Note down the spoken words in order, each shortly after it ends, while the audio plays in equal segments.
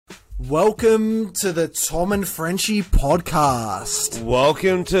Welcome to the Tom and Frenchie podcast.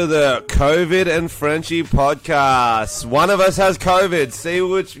 Welcome to the COVID and Frenchie podcast. One of us has COVID. See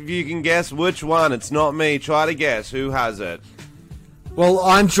which if you can guess which one. It's not me. Try to guess who has it. Well,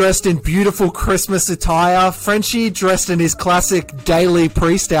 I'm dressed in beautiful Christmas attire. Frenchie dressed in his classic daily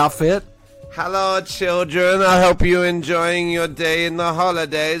priest outfit. Hello, children. I hope you're enjoying your day in the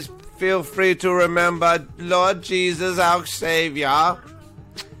holidays. Feel free to remember Lord Jesus, our Savior.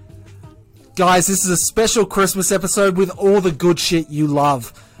 Guys, this is a special Christmas episode with all the good shit you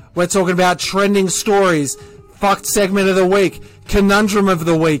love. We're talking about trending stories, fucked segment of the week, conundrum of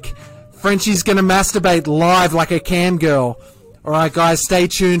the week. Frenchie's gonna masturbate live like a cam girl. Alright guys, stay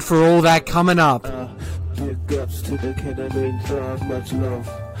tuned for all that coming up. Big ups to the ketamine thug, much love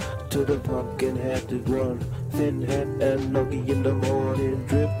to the pumpkin-headed one. Thin head and nuggy in the morning,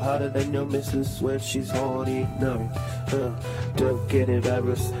 drip harder than your missus when she's horny. No, don't get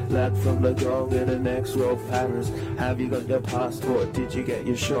embarrassed, lad from the gong in the next row of Paris. Have you got your passport? Did you get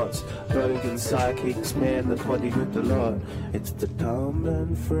your shots? Broken psychics, man, the party with the Lord. It's the Tom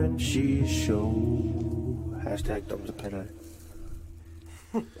and Frenchie show. Hashtag Tom's a pedo.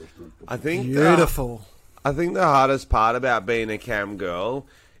 I think Beautiful. I think the hardest part about being a cam girl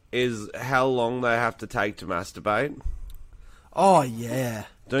is how long they have to take to masturbate. Oh yeah.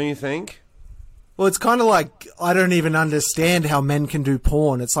 Don't you think? Well, it's kind of like, I don't even understand how men can do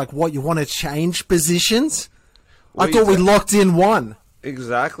porn. It's like, what, you want to change positions? Well, I thought we locked in one.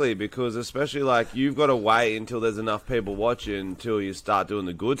 Exactly, because especially like you've got to wait until there's enough people watching until you start doing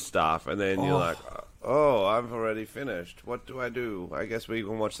the good stuff, and then you're like, oh, I've already finished. What do? I guess we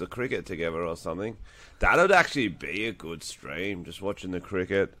can watch the cricket together or something. That would actually be a good stream, just watching the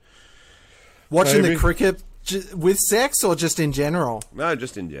cricket. Watching Maybe. the cricket with sex or just in general? No,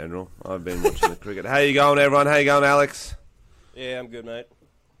 just in general. I've been watching the cricket. How you going, everyone? How you going, Alex? Yeah, I'm good, mate.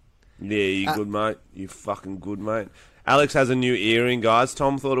 Yeah, you good, mate? You fucking good, mate? Alex has a new earring, guys.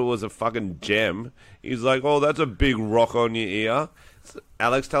 Tom thought it was a fucking gem. He's like, oh, that's a big rock on your ear.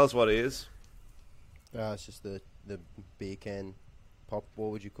 Alex, tell us what it is. It's just the beer can pop.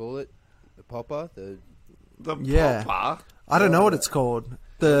 What would you call it? The popper. The Yeah. popper? I don't know what it's called.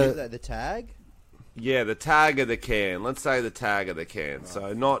 the tag. Yeah, the tag of the can. Let's say the tag of the can.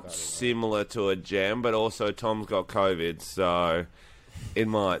 So not similar to a gem, but also Tom's got COVID, so it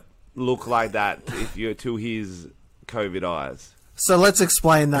might look like that if you're to his COVID eyes. So let's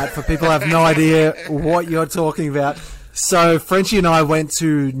explain that for people who have no idea what you're talking about. So Frenchie and I went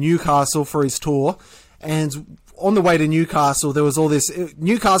to Newcastle for his tour, and on the way to Newcastle, there was all this...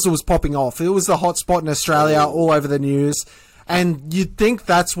 Newcastle was popping off. It was the hot spot in Australia, all over the news. And you'd think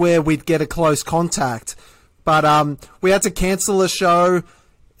that's where we'd get a close contact. But we had to cancel a show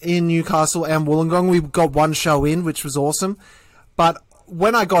in Newcastle and Wollongong. We got one show in, which was awesome. But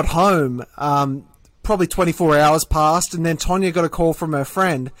when I got home, probably 24 hours passed, and then Tonya got a call from her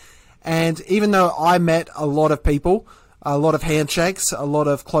friend. And even though I met a lot of people, a lot of handshakes, a lot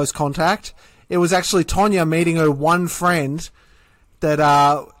of close contact, it was actually Tonya meeting her one friend that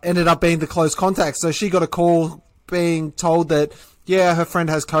ended up being the close contact. So she got a call being told that, yeah, her friend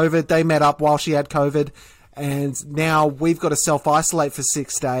has COVID. They met up while she had COVID. And now we've got to self-isolate for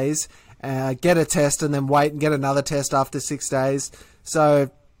 6 days, get a test, and then wait and get another test after 6 days.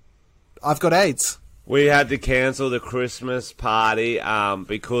 So I've got AIDS. We had to cancel the Christmas party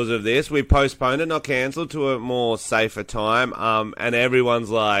because of this. We postponed it, not cancelled, to a more safer time. And everyone's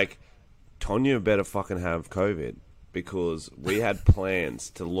like, Tonya better fucking have COVID, because we had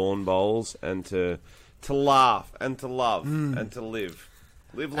plans to lawn bowls and to laugh and to love and to live.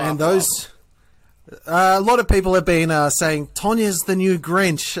 Live, laugh, And those... a lot of people have been saying, Tonya's the new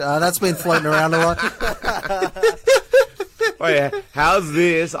Grinch. That's been floating around a lot. Oh, yeah. How's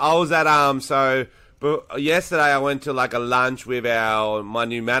this? I was at, But yesterday I went to like a lunch with my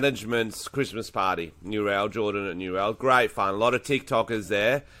new management's Christmas party, New Rail, Jordan at New Rail. Great fun. A lot of TikTokers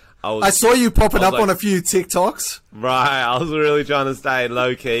there. I saw you popping up on a few TikToks. Right, I was really trying to stay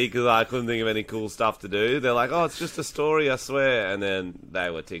low-key because I couldn't think of any cool stuff to do. They're like, oh, it's just a story, I swear. And then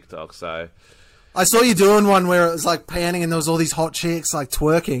they were TikToks, so... I saw you doing one where it was like panning and there was all these hot chicks like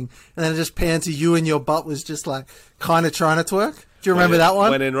twerking. And then it just panned to you and your butt was just like kind of trying to twerk. Do you remember that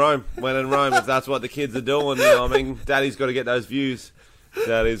one? When in Rome, if that's what the kids are doing, you know what I mean? Daddy's got to get those views.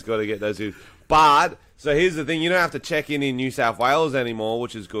 But... So here's the thing, you don't have to check in New South Wales anymore,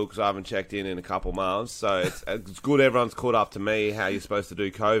 which is good because I haven't checked in a couple months. So it's good everyone's caught up to me how you're supposed to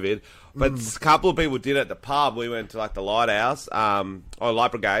do COVID. But a couple of people did at the pub. We went to like the Lighthouse, or Light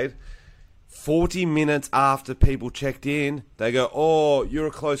Brigade. 40 minutes after people checked in, they go, oh, you're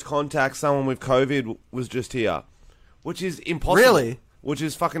a close contact. Someone with COVID was just here. Which is impossible. Really? which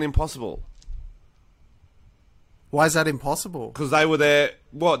is fucking impossible. Why is that impossible? Because they were there.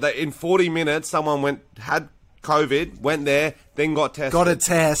 In 40 minutes, someone had COVID, went there, then got tested. Got a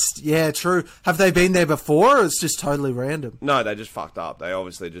test. Yeah, true. Have they been there before, or it's just totally random? No, they just fucked up. They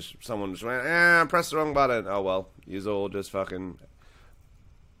obviously someone just went, press the wrong button. Oh well, you's all just fucking.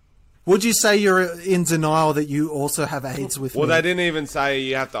 Would you say you're in denial that you also have AIDS with Well, me? they didn't even say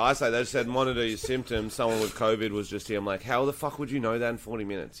you have to isolate. They just said monitor your symptoms. Someone with COVID was just here. I'm like, how the fuck would you know that in 40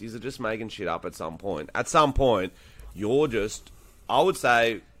 minutes? You're just making shit up at some point. At some point, you're just. I would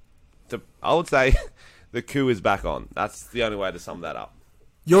say the coup is back on. That's the only way to sum that up.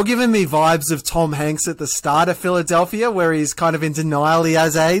 You're giving me vibes of Tom Hanks at the start of Philadelphia, where he's kind of in denial he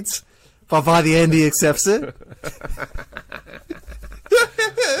has AIDS, but by the end he accepts it.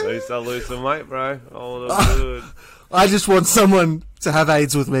 Lisa, Lisa, mate, bro. Oh, that's good. I just want someone to have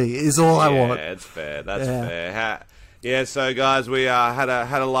AIDS with me, is all I want. Yeah, it's fair. That's fair. So guys, we had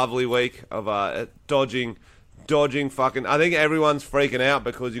a lovely week of dodging fucking. I think everyone's freaking out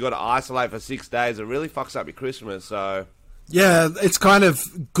because you got to isolate for 6 days. It really fucks up your Christmas. So Yeah, it's kind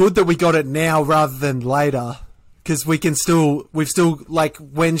of good that we got it now rather than later. Because we've still, like,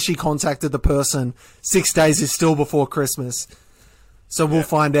 when she contacted the person, 6 days is still before Christmas. So we'll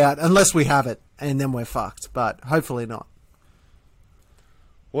find out, unless we have it, and then we're fucked. But hopefully not.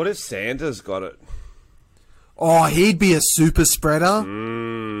 what if Santa's got it? Oh, he'd be a super spreader.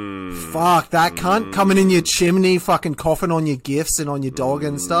 Fuck, that cunt coming in your chimney, fucking coughing on your gifts and on your dog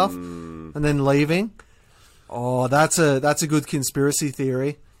and stuff, and then leaving. Oh, that's a good conspiracy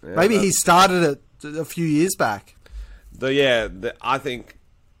theory. Yeah, Maybe he started it a few years back. I think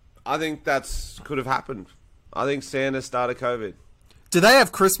that's could have happened. I think Santa started COVID. Do they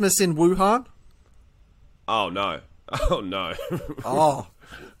have Christmas in Wuhan? Oh no! Oh no! Oh,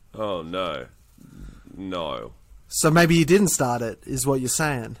 Oh no! No! so maybe he didn't start it, is what you're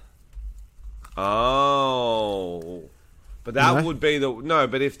saying. Oh, but that No? would be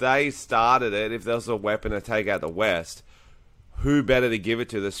But if they started it, if there was a weapon to take out the West, who better to give it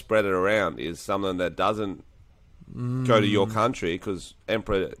to spread it around? Is something that doesn't go to your country because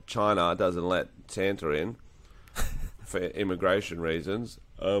Emperor China doesn't let Santa in for immigration reasons.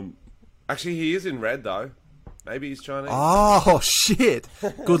 Actually, he is in red though. Maybe he's Chinese. Oh, shit.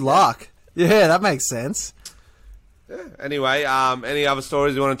 Good luck. Yeah, that makes sense. Anyway, any other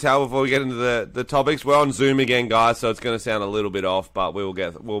stories you want to tell before we get into the topics? We're on Zoom again, guys, so it's going to sound a little bit off, but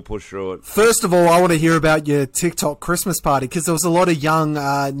we'll push through it. First of all, I want to hear about your TikTok Christmas party, because there was a lot of young,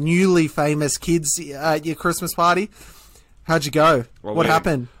 newly famous kids at your Christmas party. How'd you go? Well, what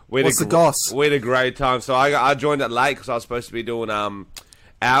happened? What's the goss? We had a great time. So I joined it late because I was supposed to be doing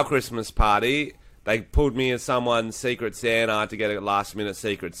our Christmas party. They pulled me as someone's Secret Santa to get a last-minute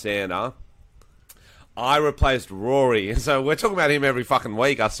Secret Santa. I replaced Rory. So we're talking about him every fucking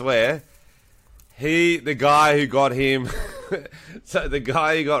week, I swear. The guy who got him... so the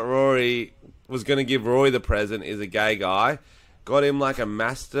guy who got Rory was going to give Rory the present is a gay guy. Got him like a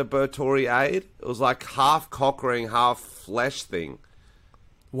masturbatory aid. It was like half cock ring, half flesh thing.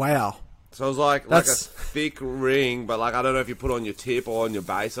 Wow. So it was like a That's- thick ring, but like I don't know if you put it on your tip or on your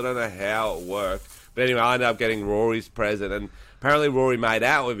base. I don't know how it worked. But anyway, I ended up getting Rory's present, and apparently Rory made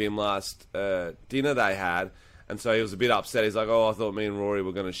out with him last dinner they had, and so he was a bit upset. He's like, "Oh, I thought me and Rory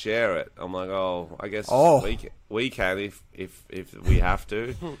were going to share it." I'm like, "Oh, I guess we can if we have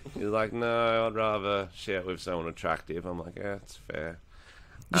to." He's like, "No, I'd rather share it with someone attractive." I'm like, "Yeah, it's fair."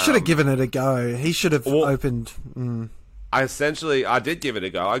 You should have given it a go. He should have opened... I did give it a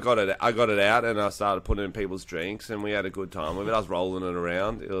go. I got it out, and I started putting it in people's drinks, and we had a good time with it. I was rolling it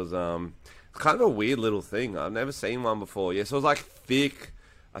around. It was kind of a weird little thing. I've never seen one before. Yeah, so it was like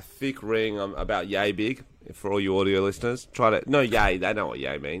a thick ring, about yay big. For all you audio listeners, yay. They know what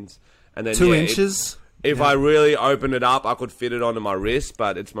yay means. And then 2 inches? If I really opened it up, I could fit it onto my wrist,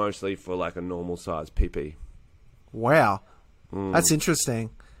 but it's mostly for like a normal size PP. Wow. That's interesting.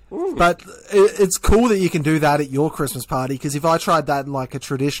 But it's cool that you can do that at your Christmas party, because if I tried that in like a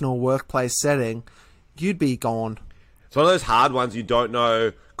traditional workplace setting, you'd be gone. It's one of those hard ones you don't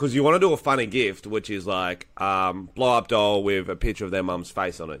know, because you want to do a funny gift, which is like blow-up doll with a picture of their mum's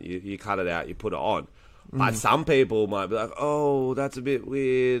face on it. You cut it out, you put it on. But some people might be like, oh, that's a bit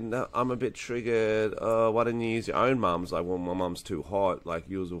weird, I'm a bit triggered, why didn't you use your own mum's? Like, well, my mum's too hot, like,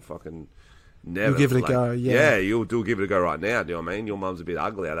 yours will fucking... Never. You'll give it a go, yeah. Yeah, you'll give it a go right now, do you know what I mean? Your mum's a bit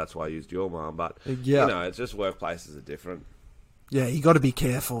uglier, that's why I used your mum, but, Yeah. you know, it's just workplaces are different. Yeah, you got to be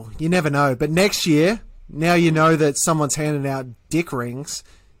careful. You never know. But next year, now you know that someone's handing out dick rings,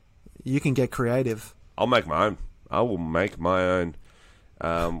 you can get creative. I'll make my own. I will make my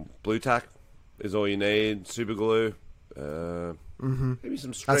own. Blue tack is all you need, super glue. Mm-hmm. Maybe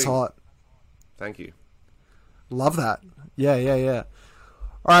some string. That's hot. Thank you. Love that. Yeah.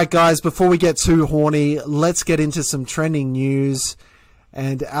 All right, guys, before we get too horny, let's get into some trending news.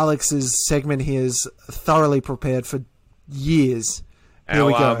 And Alex's segment here is thoroughly prepared for years. Here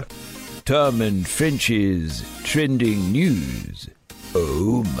we go. Tom and French's trending news.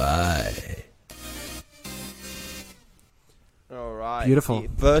 Oh, my. All right. Beautiful. The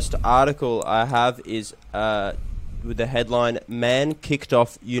first article I have is with the headline, "Man kicked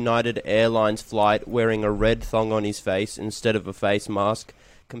off United Airlines flight wearing a red thong on his face instead of a face mask,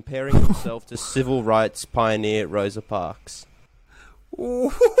 comparing himself to civil rights pioneer Rosa Parks."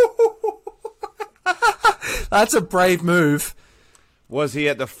 That's a brave move. Was he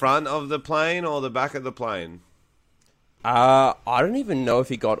at the front of the plane or the back of the plane? I don't even know if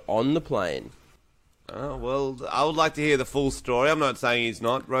he got on the plane. Oh, well, I would like to hear the full story. I'm not saying he's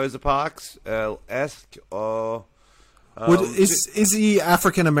not Rosa Parks esque or. Is he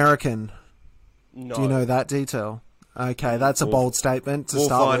African American? No. Do you know that detail? Okay, that's a bold statement to We'll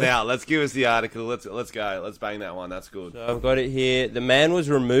start find with. out. Let's give us the article. Let's go. Let's bang that one. That's good. So I've got it here. The man was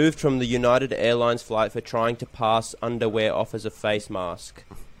removed from the United Airlines flight for trying to pass underwear off as a face mask.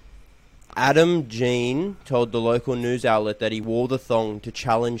 Adam Jean told the local news outlet that he wore the thong to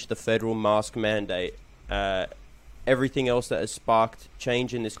challenge the federal mask mandate. Everything else that has sparked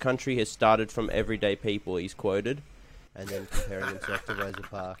change in this country has started from everyday people, he's quoted. And then comparing himself to Rosa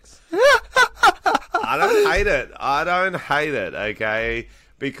Parks. I don't hate it, okay?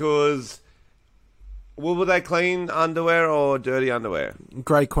 Because, well, were they clean underwear or dirty underwear?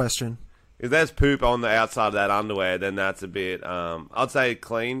 Great question. If there's poop on the outside of that underwear, then that's a bit... I'd say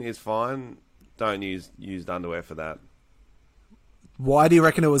clean is fine. Don't use used underwear for that. Why do you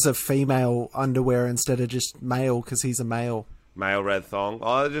reckon it was a female underwear instead of just male? Because he's a male. Male red thong.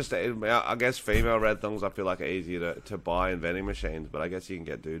 I guess female red thongs I feel like are easier to buy in vending machines, but I guess you can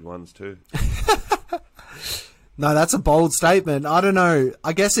get dude ones too. No, that's a bold statement. I don't know.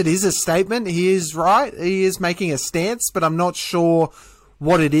 I guess it is a statement. He is right. He is making a stance, but I'm not sure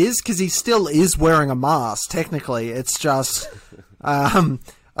what it is because he still is wearing a mask. Technically, it's just a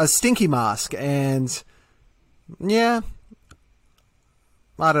stinky mask, and yeah,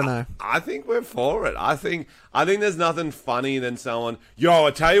 I don't know. I think we're for it. I think there's nothing funny than someone. Yo,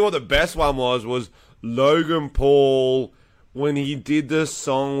 I tell you what, the best one was Logan Paul when he did this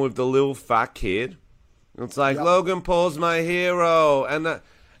song with the little fat kid. It's like, yep. Logan Paul's my hero, and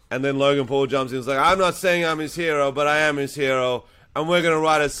then Logan Paul jumps in. It's like, I'm not saying I'm his hero, but I am his hero, and we're gonna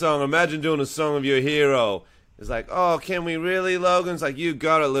write a song. Imagine doing a song of your hero. It's like, oh, can we really, Logan? It's like, you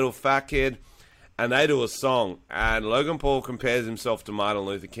got it, little fat kid. And they do a song, and Logan Paul compares himself to Martin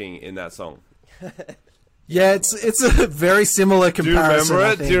Luther King in that song. Yeah, it's a very similar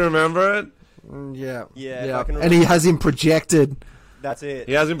comparison. Do you remember it? Yeah. Yeah. And he has him projected. That's it.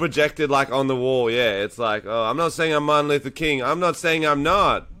 He has him projected like on the wall. Yeah, it's like, oh, I'm not saying I'm Martin Luther King. I'm not saying I'm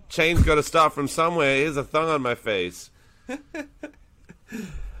not. Change got to start from somewhere. Here's a thong on my face.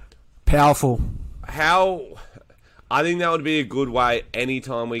 Powerful. I think that would be a good way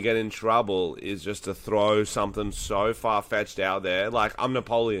anytime we get in trouble is just to throw something so far-fetched out there. Like, I'm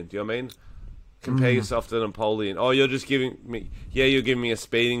Napoleon. Do you know what I mean? Compare yourself to Napoleon. Oh, you're giving me a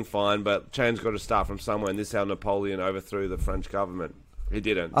speeding fine, but change got to start from somewhere, and this is how Napoleon overthrew the French government. He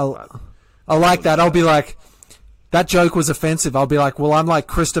didn't. I like that. I'll be like, that joke was offensive. I'll be like, well, I'm like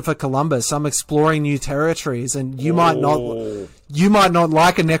Christopher Columbus. I'm exploring new territories, and you might not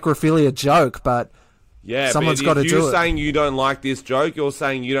like a necrophilia joke, but... Yeah, someone's but got to do it. If you're saying you don't like this joke, you're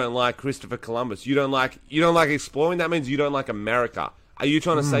saying you don't like Christopher Columbus. You don't like exploring. That means you don't like America. Are you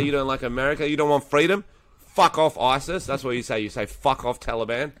trying to say you don't like America? You don't want freedom? Fuck off ISIS. That's what you say. You say fuck off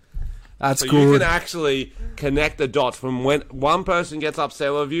Taliban. That's so good. You can actually connect the dots from when one person gets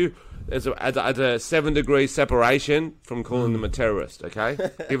upset with you. There's a 7-degree separation from calling them a terrorist. Okay,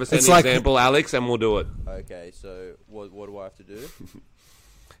 give us an example, Alex, and we'll do it. Okay, so what do I have to do?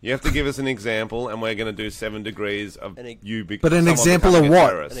 You have to give us an example, and we're going to do 7 degrees of you. But an example of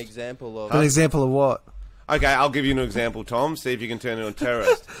what? An example of. An example of what? Okay, I'll give you an example, Tom. See if you can turn into a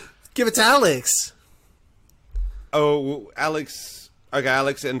terrorist. Give it to Alex. Oh, well, Alex. Okay,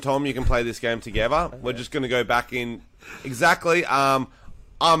 Alex and Tom, you can play this game together. Okay. We're just going to go back in. Exactly.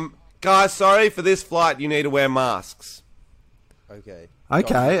 Guys, sorry for this flight. You need to wear masks. Okay.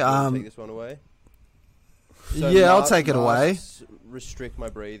 Okay. Take this one away. So yeah, I'll take it away. Restrict my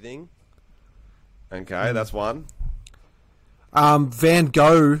breathing. Okay, that's one. Van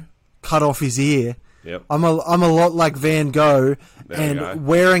Gogh cut off his ear. Yep. I'm a lot like Van Gogh, and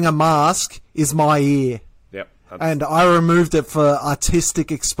wearing a mask is my ear. Yep. and I removed it for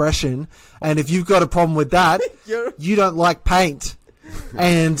artistic expression. And if you've got a problem with that, you don't like paint.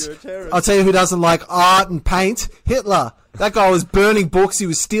 And I'll tell you who doesn't like art and paint: Hitler. That guy was burning books. He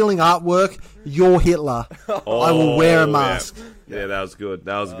was stealing artwork. You're Hitler. I will wear a mask. Yeah, that was good.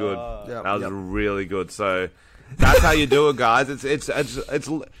 That was good. That was really good. So that's how you do it, guys. It's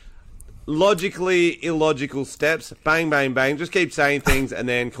logically illogical steps. Bang, bang, bang. Just keep saying things and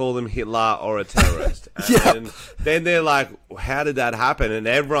then call them Hitler or a terrorist. And then they're like, how did that happen? And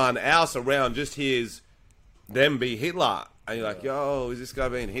everyone else around just hears them be Hitler. And you're like, yo, is this guy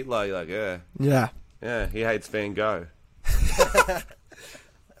being Hitler? You're like, yeah. Yeah. Yeah, he hates Van Gogh.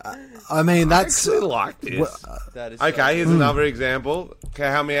 I mean, that's... I actually like this. That is Okay, here's another example. Okay,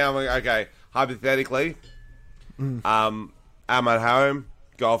 how many... Okay, hypothetically, I'm at home,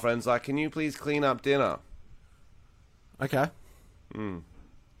 girlfriend's like, can you please clean up dinner? Okay. And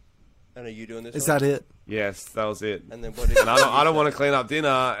are you doing this? Is that it? Yes, that was it. And then what did And I don't want to clean up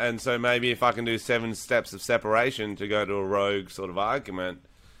dinner, and so maybe if I can do 7 steps of separation to go to a rogue sort of argument.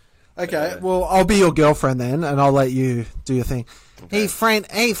 Okay, well, I'll be your girlfriend then, and I'll let you do your thing. Okay.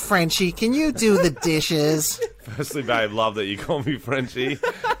 Hey, Frenchie, can you do the dishes? Firstly, babe, love that you call me Frenchie.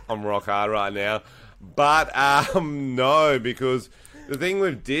 I'm rock hard right now. But, no, because the thing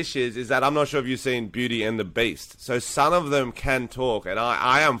with dishes is that I'm not sure if you've seen Beauty and the Beast. So some of them can talk, and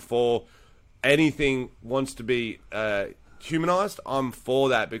I am for anything wants to be humanized. I'm for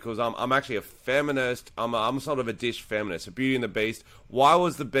that because I'm actually a feminist. I'm sort of a dish feminist. So Beauty and the Beast. Why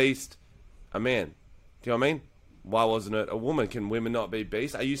was the Beast a man? Do you know what I mean? Why wasn't it a woman? Can women not be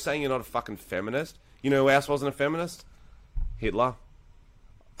beasts? Are you saying you're not a fucking feminist? You know who else wasn't a feminist? Hitler.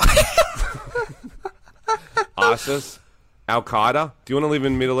 ISIS. Al Qaeda. Do you want to live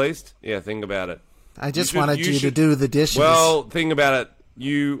in the Middle East? Yeah, think about it. I just wanted you to do the dishes. Well, think about it.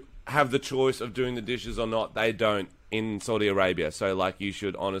 You have the choice of doing the dishes or not. They don't in Saudi Arabia. So, like, you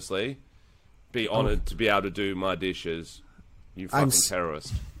should honestly be honoured to be able to do my dishes. You fucking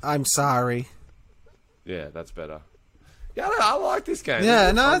terrorist. I'm sorry. Yeah, that's better. Yeah, I like this game.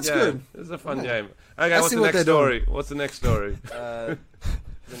 Yeah, no, that's good. This is a fun game. Okay, what's the next story? What's the next story? The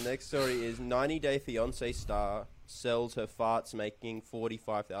next story is 90 Day Fiancé star sells her farts making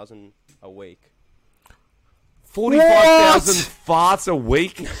 $45,000 a week. 45,000 farts a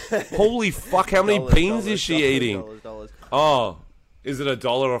week? Holy fuck, how many beans is she eating? Dollars. Oh, is it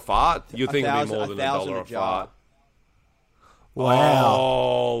 $1 a fart? You think it'd be more than $1 a fart? Wow.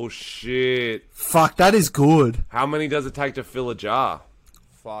 Oh, shit. Fuck, that is good. How many does it take to fill a jar?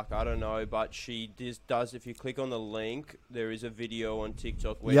 Fuck, I don't know, but she does. If you click on the link, there is a video on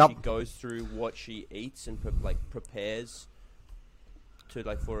TikTok where she goes through what she eats and prepares to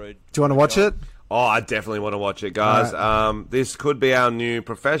for a. Do you want to watch it? Oh, I definitely want to watch it, guys. Right. This could be our new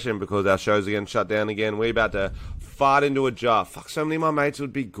profession because our show's getting shut down again. We're about to fart into a jar. Fuck, so many of my mates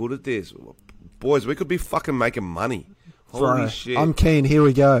would be good at this. Boys, we could be fucking making money. Holy shit. I'm keen. Here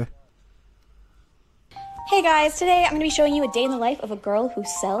we go. Hey guys, today I'm going to be showing you a day in the life of a girl who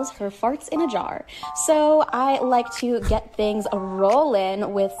sells her farts in a jar. So I like to get things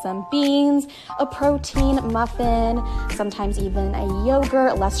rolling with some beans, a protein muffin, sometimes even a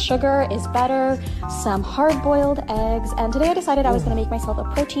yogurt. Less sugar is better, some hard-boiled eggs, and today I decided I was going to make myself a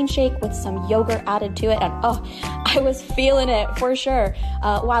protein shake with some yogurt added to it, and I was feeling it for sure.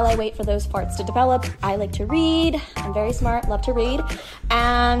 While I wait for those farts to develop, I like to read. I'm very smart, love to read,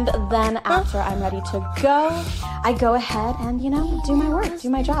 and then after I'm ready to go, I go ahead and, do my work,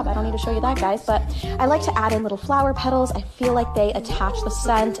 do my job. I don't need to show you that, guys, but I like to add in little flower petals. I feel like they attach the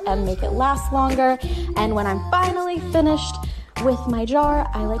scent and make it last longer. And when I'm finally finished with my jar,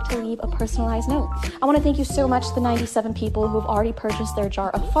 I like to leave a personalized note. I want to thank you so much to the 97 people who've already purchased their jar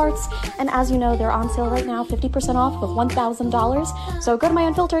of farts. And as you know, they're on sale right now, 50% off with $1,000. So go to my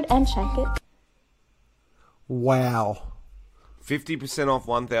Unfiltered and check it. Wow. 50% off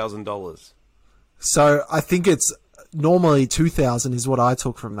 $1,000. So I think it's normally 2,000 is what I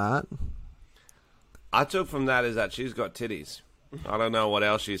took from that. I took from that is that she's got titties. I don't know what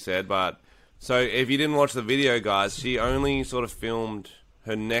else she said, but so if you didn't watch the video, guys, she only sort of filmed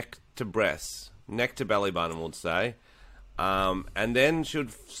her neck to breasts, neck to belly button, we'll say, and then she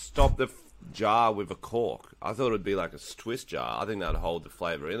would stop the jar with a cork. I thought it would be like a twist jar. I think that would hold the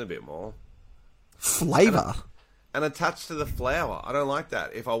flavour in a bit more. Flavour? And attached to the flour. I don't like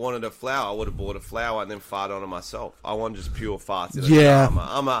that. If I wanted a flour, I would have bought a flour and then farted on it myself. I want just pure farts in a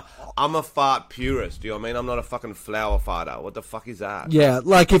jar. I'm a fart purist. Do you know what I mean? I'm not a fucking flour farter. What the fuck is that? Yeah,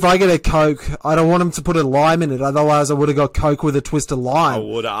 like if I get a Coke, I don't want them to put a lime in it. Otherwise, I would have got Coke with a twist of lime. I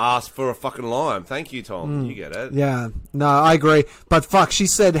would have asked for a fucking lime. Thank you, Tom. You get it. Yeah. No, I agree. But fuck, she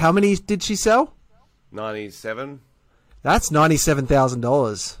said, how many did she sell? $97. That's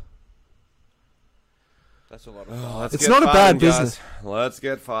 $97,000. That's a lot of fun. Let's It's get not a bad farting, guys. business. Let's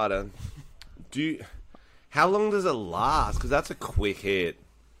get farting. How long does it last? Because that's a quick hit.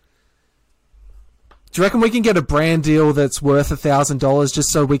 Do you reckon we can get a brand deal that's worth $1,000 just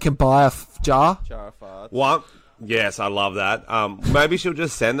so we can buy a jar? Jar of farts. What? Yes, I love that. Maybe she'll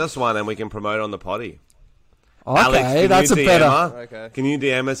just send us one and we can promote it on the potty. Okay, Alex, can that's you a DM better. her? Okay. Can you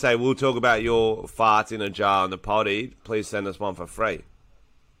DM her, say, we'll talk about your farts in a jar on the potty. Please send us one for free.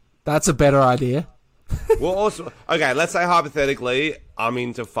 That's a better idea. Well, also, okay, let's say hypothetically, I'm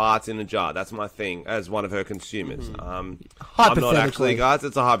into farts in a jar. That's my thing as one of her consumers. I'm not actually, guys.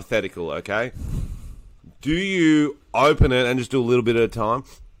 It's a hypothetical, okay? Do you open it and just do a little bit at a time?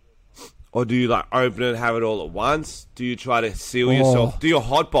 Or do you, like, open it, have it all at once? Do you try to seal yourself? Do you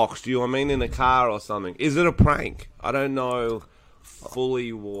hotbox, do you know what I mean, in a car or something? Is it a prank? I don't know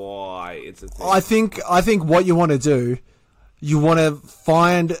fully why it's a thing. I think what you want to do, you want to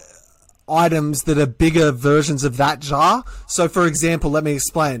find items that are bigger versions of that jar. So, for example, let me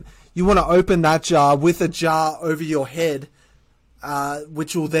explain. You want to open that jar with a jar over your head,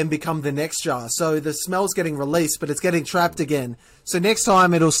 which will then become the next jar. So the smell's getting released, but it's getting trapped again. So next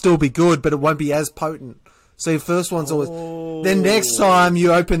time it'll still be good, but it won't be as potent. So your first one's always... Then next time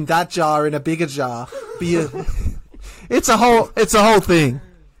you open that jar in a bigger jar. It's a whole thing.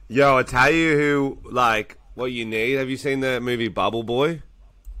 Yo, I tell you who, like, what you need. Have you seen the movie Bubble Boy?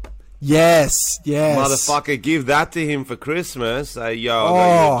 Yes. Motherfucker, give that to him for Christmas. Say, yo, I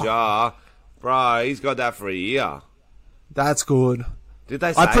got your jar. Bro, he's got that for a year. That's good. Did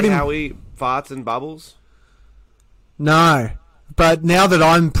they say how he farts and bubbles? No. But now that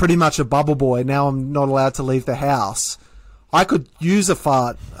I'm pretty much a bubble boy, now I'm not allowed to leave the house. I could use a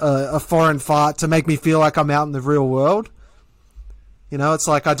fart, a foreign fart, to make me feel like I'm out in the real world. You know, it's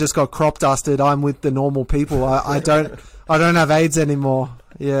like I just got crop dusted. I'm with the normal people. I don't have AIDS anymore.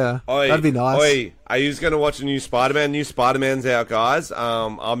 Yeah, that'd be nice. Oi, are you going to watch a new Spider-Man? New Spider-Man's out, guys.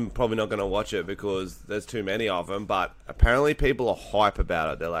 I'm probably not going to watch it because there's too many of them, but apparently people are hype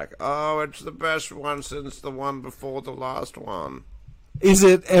about it. They're like, oh, it's the best one since the one before the last one. Is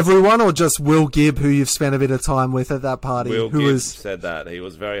it everyone or just Will Gibb, who you've spent a bit of time with at that party? Will Gibb said that. He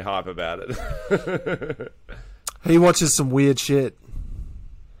was very hype about it. He watches some weird shit.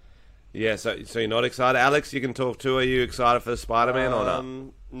 Yeah, so you're not excited? Alex, you can talk too. Are you excited for Spider-Man or not?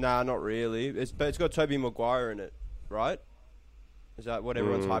 Nah, not really. It's got Tobey Maguire in it, right? Is that what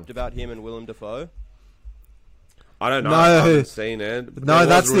everyone's hyped about, him and Willem Dafoe? I don't know. No. I haven't seen it. No,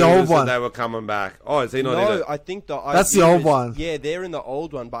 that's the old one. They were coming back. Oh, is he not in it? No, I think that's the old one. Yeah, they're in the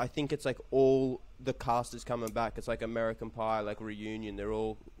old one, but I think it's like all the cast is coming back. It's like American Pie, like reunion. They're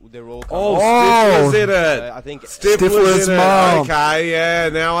all coming Stifler's in it. I think Stifler's in mom. it. Okay, yeah.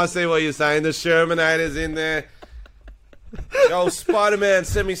 Now I see what you're saying. The Shermanator's in there. Yo, Spider-Man,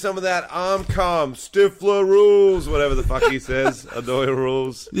 send me some of that arm comb. Stifler rules. Whatever the fuck he says. Adoy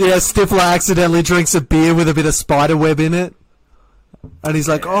rules. Yeah, Stifler accidentally drinks a beer with a bit of spider web in it. And he's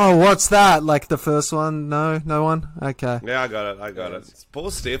like, oh, what's that? Like the first one? No one? Okay. Yeah, I got it.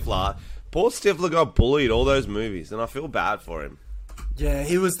 Poor Stifler. Poor Stifler got bullied all those movies, and I feel bad for him. Yeah,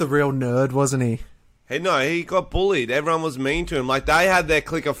 he was the real nerd, wasn't he? Hey, no, he got bullied. Everyone was mean to him. Like, they had their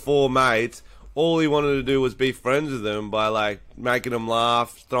clique of 4 mates. All he wanted to do was be friends with them by, like, making them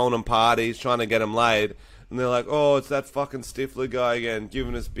laugh, throwing them parties, trying to get them laid. And they're like, oh, it's that fucking Stifler guy again,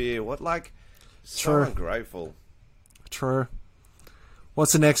 giving us beer. What, like, so ungrateful. True.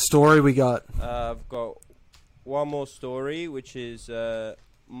 What's the next story we got? I've got one more story, which is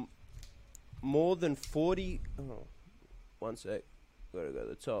more than 40... Oh, one sec. Gotta go to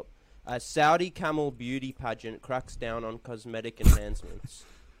the top. A Saudi camel beauty pageant cracks down on cosmetic enhancements.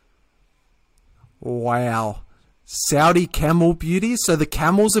 Wow. Saudi camel beauty? So the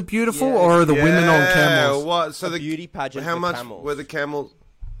camels are beautiful, or are the women on camels? What? So a the beauty pageant how for much camels. were the camels?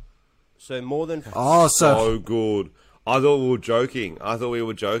 So more than... Oh, So good. I thought we were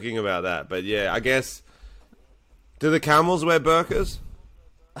joking. About that. But yeah, I guess... Do the camels wear burqas?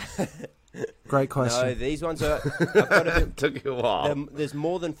 Great question. No, these ones are... I've got a bit, Took you a while. there's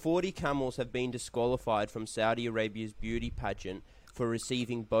more than 40 camels have been disqualified from Saudi Arabia's beauty pageant for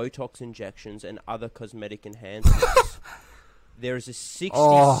receiving Botox injections and other cosmetic enhancements. There is a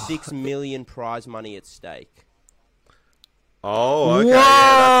 66 million prize money at stake. Oh, okay. Whoa! Yeah,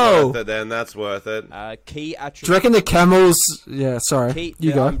 that's worth it then. That's worth it. Key attributes... Do you reckon the camels... Yeah, sorry.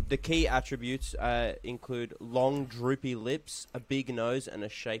 You go. The key attributes include long, droopy lips, a big nose, and a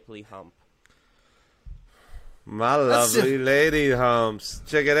shapely hump. My lovely lady humps.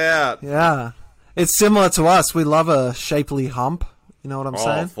 Check it out. Yeah. It's similar to us. We love a shapely hump. You know what I'm Oh,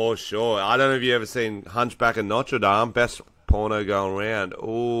 saying? for sure. I don't know if you ever seen Hunchback of Notre Dame. Best porno going around.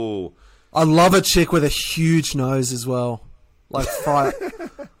 Ooh. I love a chick with a huge nose as well. Like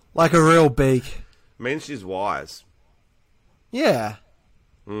like a real beak. Means she's wise. Yeah.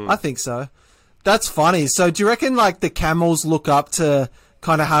 I think so. That's funny. So do you reckon like the camels look up to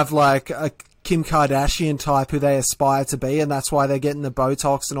kind of have like a Kim Kardashian type who they aspire to be, and that's why they're getting the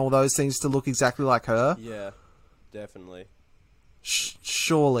Botox and all those things to look exactly like her? Yeah, definitely.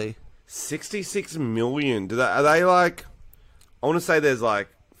 Surely. 66 million. Are they like... I want to say there's like...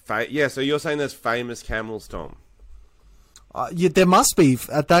 Yeah, so you're saying there's famous camels, Tom? Yeah, there must be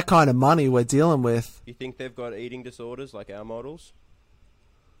at that kind of money we're dealing with. You think they've got eating disorders like our models?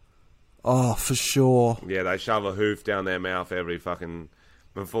 Oh, for sure. Yeah, they shove a hoof down their mouth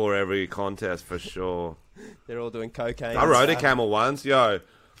before every contest, for sure. They're all doing cocaine. I rode a camel once, I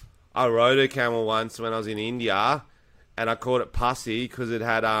rode a camel once when I was in India, and I called it pussy because it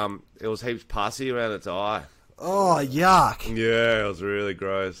had it was heaps pussy around its eye. Oh, yuck. Yeah, it was really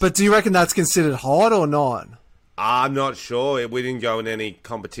gross. But do you reckon that's considered hot or not? I'm not sure. We didn't go in any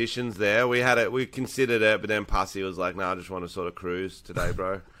competitions there. We considered it, but then pussy was like, "No, I just want to sort of cruise today,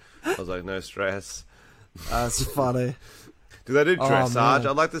 bro." I was like, "No stress." That's funny. Do they do dressage? man.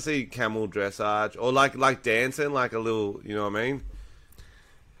 I'd like to see camel dressage, or like dancing, like a little, you know what I mean?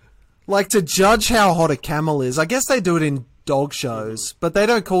 Like, to judge how hot a camel is, I guess they do it in dog shows, but they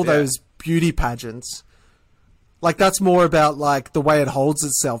don't call those beauty pageants. Like, that's more about, like, the way it holds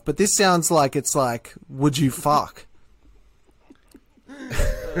itself. But this sounds like it's like, would you fuck?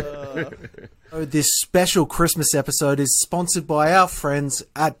 Oh, this special Christmas episode is sponsored by our friends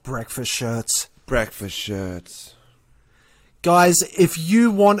at Breakfast Shirts. Breakfast shirts. Guys, if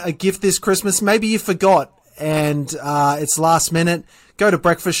you want a gift this Christmas, maybe you forgot and it's last minute, go to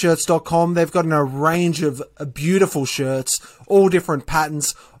breakfastshirts.com. They've got a range of beautiful shirts, all different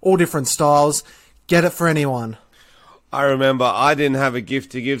patterns, all different styles. Get it for anyone. I remember I didn't have a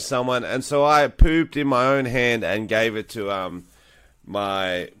gift to give someone, and so I pooped in my own hand and gave it to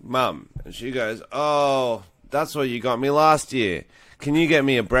my mum. And she goes, "Oh, that's what you got me last year. Can you get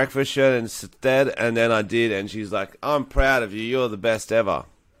me a breakfast shirt instead?" And then I did, and she's like, "I'm proud of you. You're the best ever."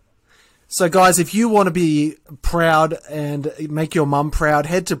 So, guys, if you want to be proud and make your mum proud,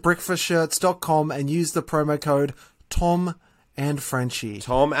 head to breakfastshirts.com and use the promo code Tom and Frenchie.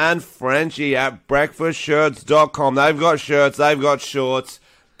 Tom and Frenchie at breakfastshirts.com. They've got shirts, they've got shorts,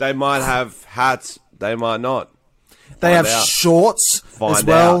 they might have hats, they might not. They have shorts as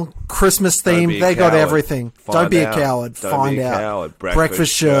well, Christmas themed. They got everything. Don't be a coward. Find out.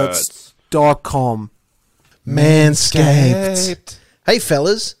 Breakfastshirts.com. Manscaped. Hey,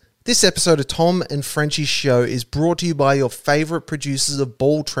 fellas. This episode of Tom and Frenchie's show is brought to you by your favourite producers of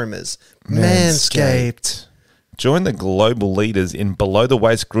ball trimmers, Manscaped. Join the global leaders in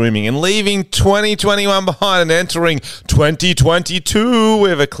below-the-waist grooming and leaving 2021 behind and entering 2022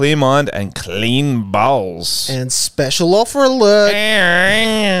 with a clear mind and clean balls. And special offer alert.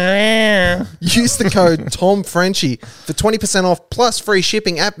 Use the code TOMFRENCHIE for 20% off plus free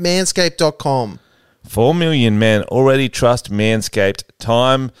shipping at manscaped.com. 4 million men already trust Manscaped.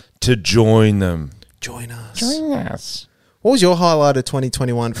 Time to join them. Join us. Join us. What was your highlight of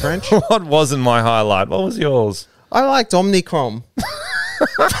 2021, French? What wasn't my highlight? What was yours? I liked Omnicrom.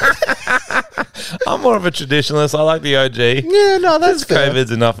 I'm more of a traditionalist. I like the OG. Yeah, no, that's fair.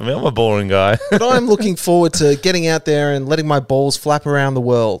 COVID's enough for me. I'm a boring guy. But I'm looking forward to getting out there and letting my balls flap around the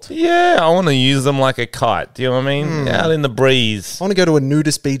world. Yeah, I want to use them like a kite. Do you know what I mean? Out in the breeze. I want to go to a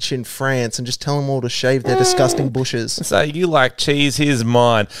nudist beach in France and just tell them all to shave their disgusting bushes. So you like cheese, here's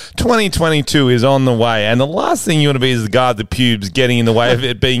mine. 2022 is on the way, and the last thing you want to be is the guy with the pubes getting in the way of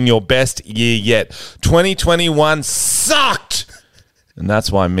it being your best year yet. 2021 sucked! And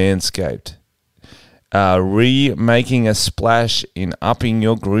that's why Manscaped are remaking a splash in upping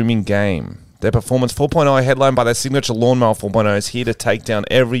your grooming game. Their Performance 4.0, headlined by their signature Lawnmower 4.0, is here to take down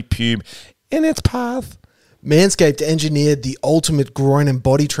every pube in its path. Manscaped engineered the ultimate groin and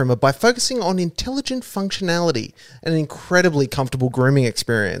body trimmer by focusing on intelligent functionality and an incredibly comfortable grooming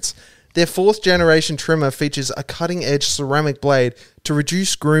experience. Their 4th generation trimmer features a cutting-edge ceramic blade to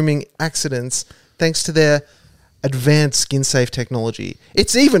reduce grooming accidents thanks to their advanced skin-safe technology.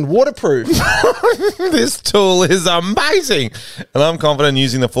 It's even waterproof. This tool is amazing. And I'm confident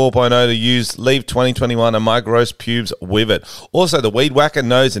using the 4.0 to leave 2021 and my gross pubes with it. Also, the Weed Whacker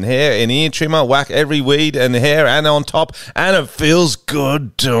nose and hair and ear trimmer, whack every weed and hair and on top, and it feels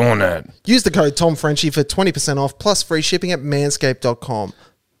good doing it. Use the code TOMFRENCHIE for 20% off plus free shipping at manscaped.com.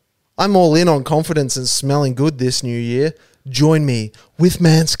 I'm all in on confidence and smelling good this new year. Join me with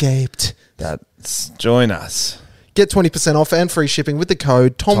Manscaped. Join us. Get 20% off and free shipping with the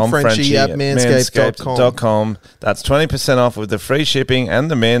code TomFrenchie at manscaped.com. manscaped.com. That's 20% off with the free shipping and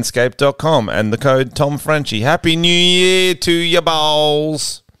the manscaped.com and the code TomFrenchie. Happy New Year to your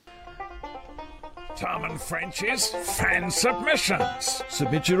balls. Tom and Frenchie's fan submissions.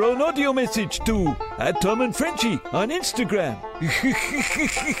 Submit your own audio message to @TomandFrenchie on Instagram.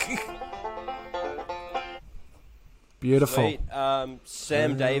 Beautiful. Sweet.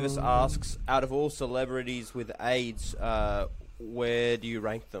 Sam Davis asks, out of all celebrities with AIDS, where do you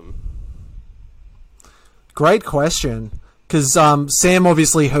rank them? Great question. Because Sam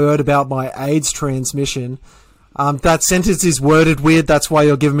obviously heard about my AIDS transmission. That sentence is worded weird. That's why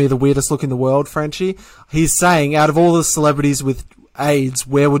you're giving me the weirdest look in the world, Frenchie. He's saying, out of all the celebrities with AIDS,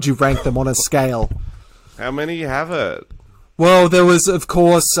 where would you rank them on a scale? How many you have it? Well, there was, of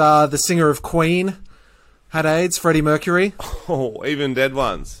course, the singer of Queen had AIDS, Freddie Mercury. Oh, even dead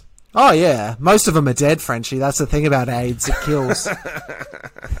ones. Oh, yeah. Most of them are dead, Frenchie. That's the thing about AIDS. It kills.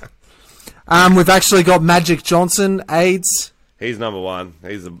 We've actually got Magic Johnson, AIDS. He's number one.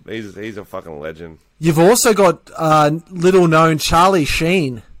 He's a fucking legend. You've also got little-known Charlie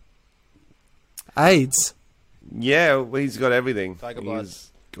Sheen, AIDS. Yeah, well, he's got everything. Tiger Blood. He's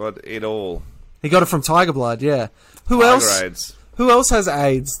got it all. He got it from Tiger Blood, yeah. Who Tiger else? AIDS. Who else has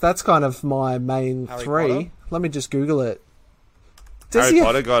AIDS? That's kind of my main Harry three. Potter? Let me just Google it. Does Harry he-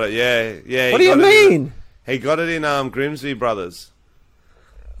 Potter got it, yeah. What do you mean? He got it in Grimsby Brothers.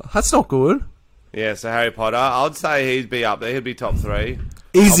 That's not good. Yeah, so Harry Potter, I'd say he'd be up there. He'd be top 3.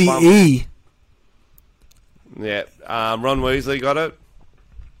 Easy I'll bump- E. Yeah, Ron Weasley got it.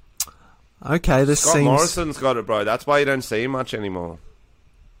 Okay, this Scott seems Morrison's got it, bro. That's why you don't see him much anymore.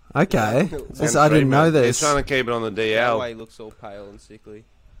 okay. Sam I didn't know Freeman. this. He's trying to keep it on the That DL. way he looks all pale and sickly.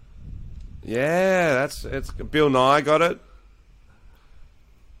 Yeah, it's Bill Nye got it.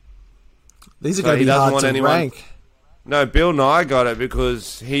 These are So going to he be doesn't hard want to anyone- rank. No, Bill Nye got it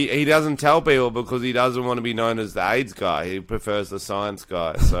because he doesn't tell people because he doesn't want to be known as the AIDS guy. He prefers the science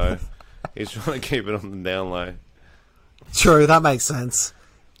guy, so he's trying to keep it on the down low. True, that makes sense.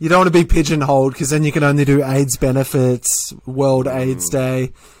 You don't want to be pigeonholed because then you can only do AIDS benefits, World AIDS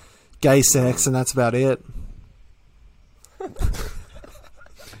Day, gay sex, and that's about it. I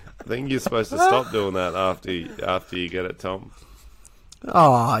think you're supposed to stop doing that after you get it, Tom.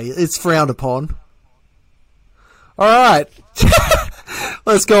 Oh, it's frowned upon. All right.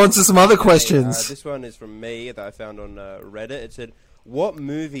 Let's go on to some other questions. This one is from me that I found on Reddit. It said, what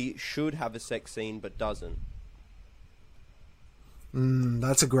movie should have a sex scene but doesn't?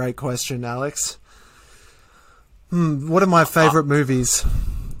 That's a great question, Alex. What are my favourite movies?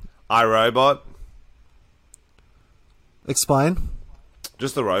 iRobot. Explain.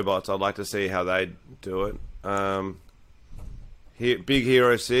 Just the robots. I'd like to see how they do it. Big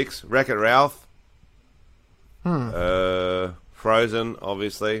Hero 6. Wreck-It Ralph. Frozen,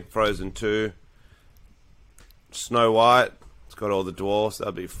 obviously. Frozen 2. Snow White. It's got all the dwarfs.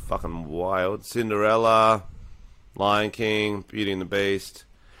 That'd be fucking wild. Cinderella. Lion King. Beauty and the Beast.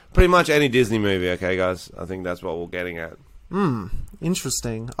 Pretty much any Disney movie, okay, guys? I think that's what we're getting at.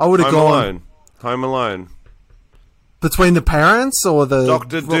 Interesting. I would have Home gone Alone. Home Alone. between the parents or the...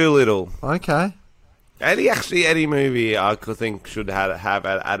 Doctor Dolittle. Okay. Any movie I could think should have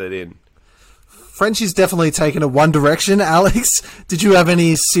added in. Frenchie's definitely taken a one direction. Alex, did you have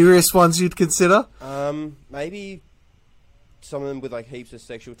any serious ones you'd consider? Maybe some of them with like heaps of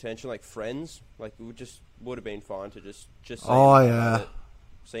sexual tension, like Friends. Like it would have been fine to just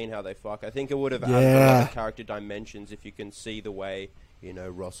seeing how they fuck. I think it would have added a lot of character dimensions if you can see the way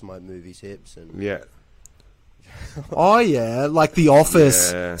Ross might move his hips and Yeah. Oh, yeah, like The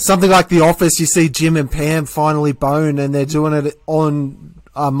Office. Yeah. Something like The Office, you see Jim and Pam finally bone and they're doing it on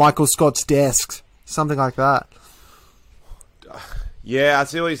Michael Scott's desk. Something like that. Yeah, I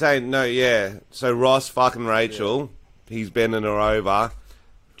see what you're saying. No, yeah. So Ross fucking Rachel, he's bending her over.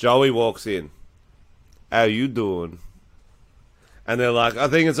 Joey walks in. How you doing? And they're like, I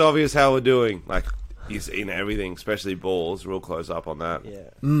think it's obvious how we're doing. Like, he's eating everything, especially balls. Real close up on that. yeah.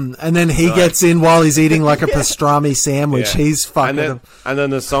 And then he gets in while he's eating like a pastrami sandwich. Yeah. He's fucking him. And then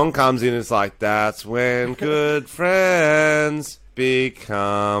the song comes in. It's like, that's when good friends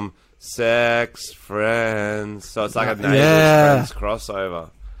become sex friends. So it's like a neighbors friends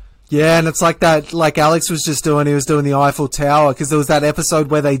crossover. Yeah, and it's like that, like Alex was just doing, he was doing the Eiffel Tower, because there was that episode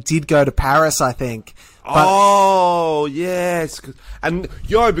where they did go to Paris, I think. Oh, yes. And,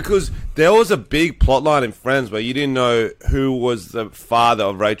 because there was a big plot line in Friends where you didn't know who was the father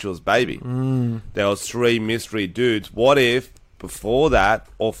of Rachel's baby. There was 3 mystery dudes. What if, before that,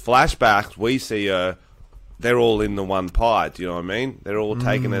 or flashbacks, we see they're all in the one pie, do you know what I mean? They're all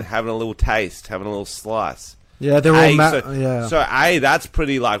taking it, having a little taste, having a little slice. Yeah, they're all so, so that's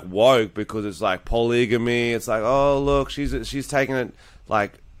pretty like woke because it's like polygamy. It's like, oh look, she's taking it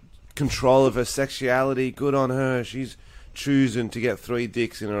like control of her sexuality. Good on her. She's choosing to get 3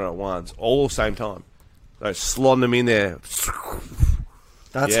 dicks in her at once, all same time. So slotting them in there.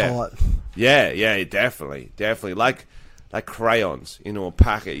 That's hot. Yeah, definitely. Like crayons into a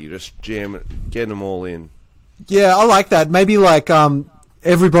packet. You just jam it, get them all in. Yeah, I like that. Maybe like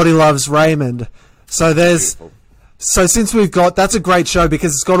Everybody Loves Raymond. So since we've got, that's a great show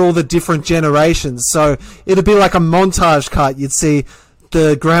because it's got all the different generations. So it'd be like a montage cut. You'd see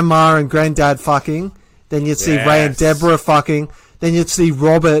the grandma and granddad fucking. Then you'd see Ray and Deborah fucking. Then you'd see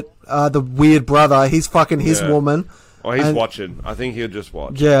Robert, the weird brother. He's fucking his woman. Oh, he's watching. I think he'll just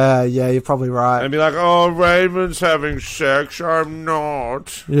watch. Yeah, you're probably right. And be like, oh, Raymond's having sex. I'm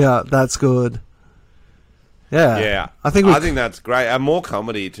not. Yeah, that's good. Yeah. I think that's great. And more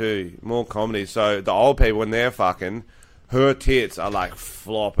comedy, too. More comedy. So the old people, when they're fucking, her tits are like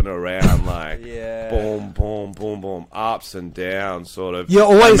flopping around, like boom, boom, boom, boom, ups and downs, sort of. Yeah,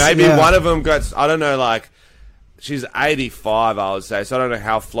 always. And maybe one of them gets, I don't know, like, she's 85, I would say, so I don't know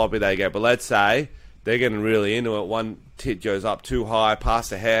how floppy they get, but let's say they're getting really into it. One tit goes up too high, past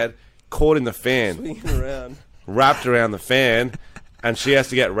the head, caught in the fan. Swinging around. Wrapped around the fan, and she has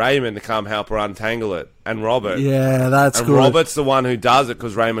to get Raymond to come help her untangle it. And Robert. Yeah, that's good. And Robert's the one who does it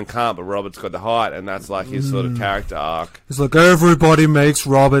because Raymond can't, but Robert's got the height, and that's like his sort of character arc. It's like, everybody makes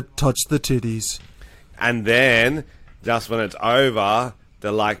Robert touch the titties. And then, just when it's over,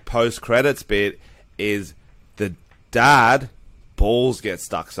 the like post-credits bit is the dad balls get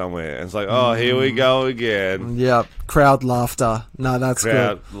stuck somewhere. And it's like, oh, here we go again. Yep, crowd laughter. No, that's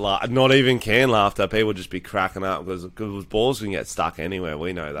good. Not even canned laughter. People just be cracking up because balls can get stuck anywhere.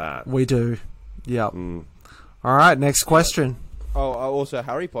 We know that. We do. Yep. All right, next question. Oh, also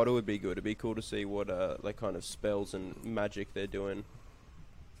Harry Potter would be good. It'd be cool to see what like kind of spells and magic they're doing.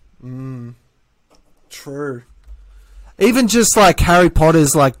 True. Even just like Harry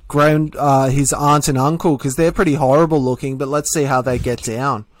Potter's like his aunt and uncle, because they're pretty horrible looking. But let's see how they get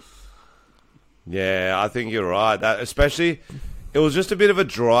down. Yeah, I think you're right. That especially, it was just a bit of a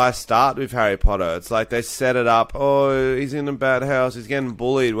dry start with Harry Potter. It's like they set it up. Oh, he's in a bad house. He's getting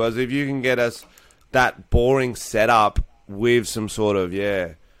bullied. Whereas if you can get us that boring setup with some sort of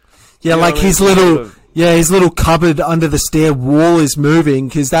like his little cupboard under the stair wall is moving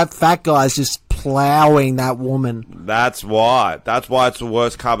because that fat guy's just plowing that woman. That's why it's the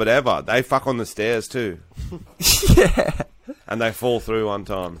worst cupboard ever. They fuck on the stairs too. Yeah. And they fall through one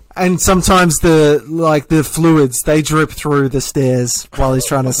time. And sometimes the fluids, they drip through the stairs while he's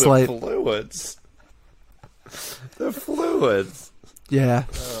trying to sleep. The fluids. Yeah.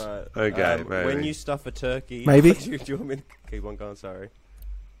 All right. Okay, maybe. When you stuff a turkey... Maybe. Do you want me to keep on going? Sorry.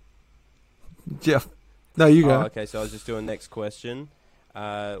 Yeah. No, you go. Oh, okay, so I was just doing next question.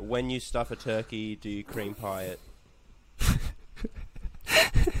 When you stuff a turkey, do you cream pie it?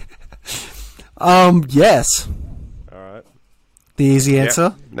 Yes. Alright. The easy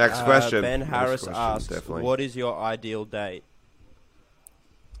answer. Yep. Next question. Ben Harris asks, definitely. what is your ideal date?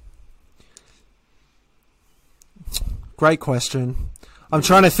 Great question. I'm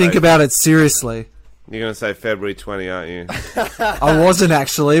trying to think about it seriously. You're going to say February 20, aren't you? I wasn't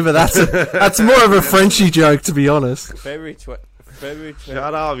actually, but that's more of a Frenchy joke, to be honest. February 20.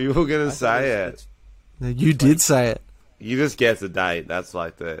 Shut up, you were going to say it. No, you did say it. You just guess the date. That's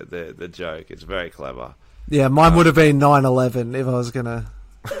like the joke. It's very clever. Yeah, mine would have been 9/11 if I was going to...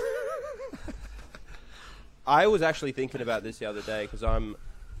 I was actually thinking about this the other day because I'm,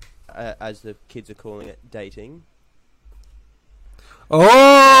 as the kids are calling it, dating.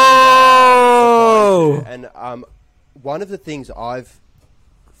 Oh! And one of the things I've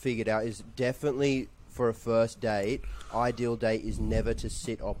figured out is definitely for a first date, ideal date is never to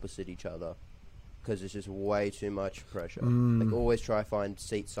sit opposite each other because it's just way too much pressure. Like always try to find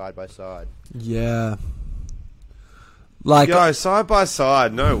seats side by side. Yeah. Like side by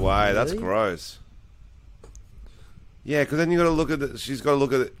side, no way. Really? That's gross. Yeah, because then you got to look at she's got to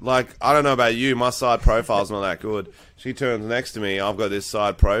look at it. Like, I don't know about you, my side profile's not that good. She turns next to me, I've got this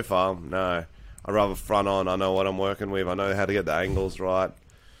side profile. No, I'd rather front on. I know what I'm working with. I know how to get the angles right.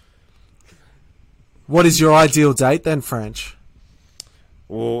 What is your ideal date then, French?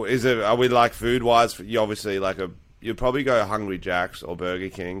 Well, are we like food wise? You obviously like you'd probably go Hungry Jack's or Burger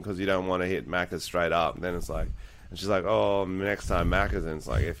King because you don't want to hit Macca's straight up. And then it's like, and she's like, oh, next time Macca's, and it's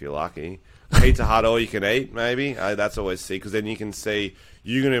like, if you're lucky. Pizza Hut all you can eat, maybe. That's always see, because then you can see,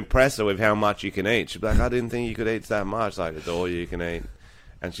 you can impress her with how much you can eat. She'll be like, I didn't think you could eat that much. Like, it's all you can eat.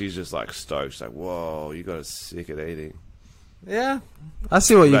 And she's just like stoked. She's like, whoa, you got a sick at eating. Yeah. I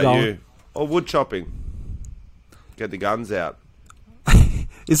see what you're going. You? Or wood chopping? Get the guns out.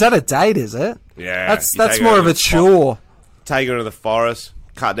 Is that a date, is it? Yeah. That's more of a chore. Take her to the forest,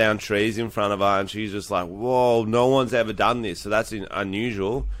 cut down trees in front of her, and she's just like, whoa, no one's ever done this, so that's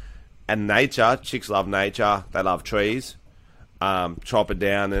unusual. And nature, chicks love nature, they love trees. Chop it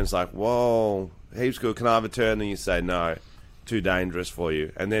down, and it's like, whoa, heaps good, can I have a turn? And you say, no, too dangerous for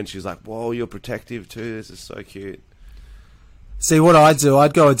you. And then she's like, whoa, you're protective too, this is so cute. See, what I'd do,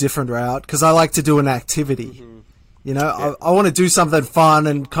 I'd go a different route, because I like to do an activity. Mm-hmm. You know, yeah. I want to do something fun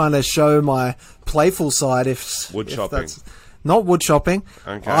and kind of show my playful side. Wood shopping. That's not wood shopping.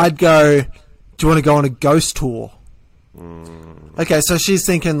 Okay. I'd go, do you want to go on a ghost tour? Okay, so she's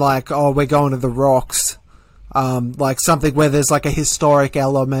thinking like, oh, we're going to the Rocks. Like something where there's like a historic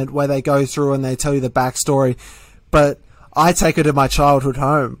element where they go through and they tell you the backstory. But I take her to my childhood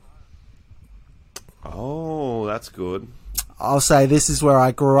home. Oh, that's good. I'll say this is where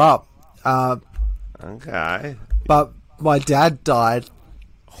I grew up. Okay. But my dad died.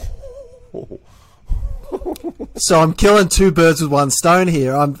 So I'm killing two birds with one stone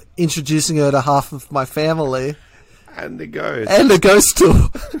here. I'm introducing her to half of my family. And the ghost. And the ghost tour.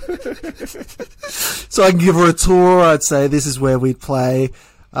 So I can give her a tour. I'd say this is where we'd play.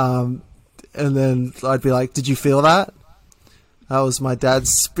 And then I'd be like, did you feel that? That was my dad's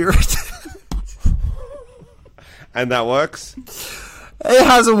spirit. And that works? It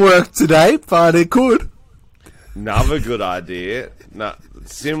hasn't worked today, but it could. Another good idea. No,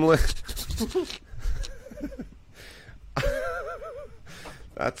 similar.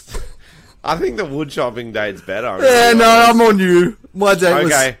 I think the wood shopping date's better. Yeah, no, I'm on you. My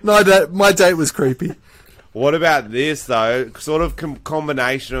date was creepy. What about this though? Sort of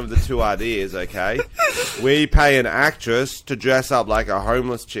combination of the two ideas. Okay, we pay an actress to dress up like a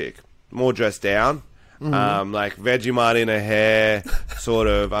homeless chick, more dressed down. Like Vegemite in her hair, sort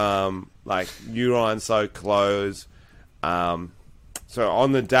of like urine-soaked clothes. So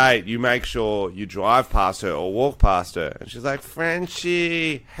on the date, you make sure you drive past her or walk past her, and she's like,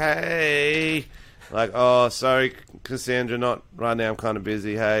 "Frenchie, hey," like, "Oh, sorry, Cassandra, not right now. I'm kind of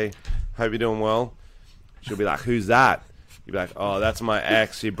busy. Hey, hope you're doing well." She'll be like, "Who's that?" You'd be like, "Oh, that's my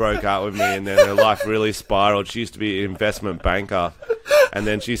ex. She broke up with me, and then her life really spiraled. She used to be an investment banker, and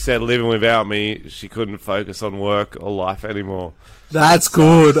then she said living without me, she couldn't focus on work or life anymore." That's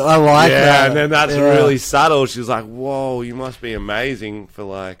good. I like that. Yeah, and then that's really subtle. She's like, "Whoa, you must be amazing for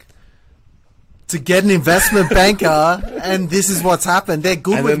like to get an investment banker." And this is what's happened. They're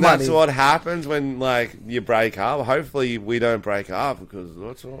good with money. That's what happens when like you break up. Hopefully, we don't break up because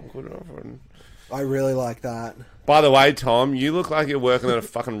that's not good enough. I really like that. By the way, Tom, you look like you're working at a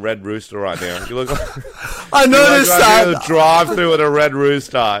fucking Red Rooster right now. You look like I noticed that. You drive through at a Red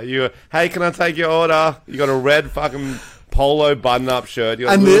Rooster. Hey, can I take your order? You got a red fucking polo button-up shirt. You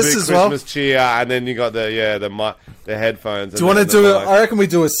got and a little this bit as Christmas well. cheer, and then you got the headphones. Do you want to do it? I reckon we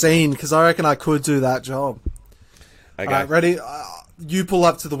do a scene because I reckon I could do that job. Okay, right, ready? You pull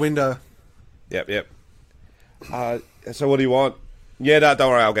up to the window. Yep. So what do you want? Yeah, don't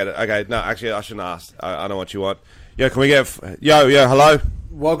worry, I'll get it. Okay, no, actually, I shouldn't ask. I know what you want. Yeah, can we get... Yo, hello?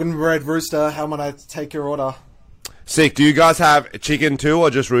 Welcome to Red Rooster. How might I take your order? Sick. Do you guys have chicken too, or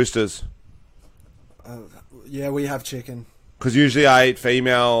just roosters? Yeah, we have chicken. Because usually I eat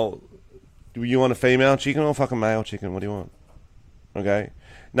female... Do you want a female chicken or fucking male chicken? What do you want? Okay.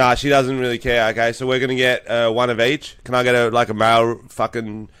 Nah, she doesn't really care, okay? So we're going to get one of each. Can I get a male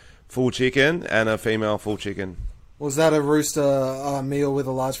fucking full chicken and a female full chicken? Was that a rooster meal with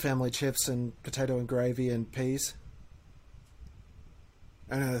a large family chips and potato and gravy and peas?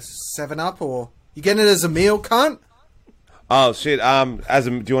 And a 7-Up, or you getting it as a meal, cunt? Oh shit! Do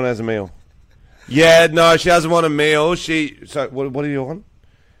you want it as a meal? Yeah, no, she doesn't want a meal. So what do you want?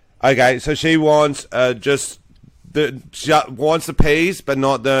 Okay, so she wants she wants the peas, but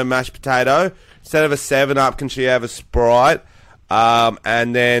not the mashed potato. Instead of a 7-Up, can she have a Sprite?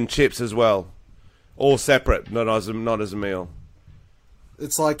 And then chips as well. All separate, not as a meal.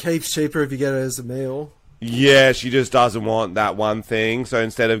 It's like heaps cheaper if you get it as a meal. Yeah, she just doesn't want that one thing. So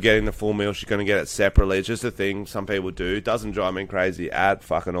instead of getting the full meal, she's going to get it separately. It's just a thing some people do. It doesn't drive me crazy at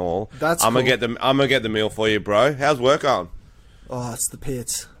fucking all. That's I'm cool. gonna get the meal for you, bro. How's work going? Oh, it's the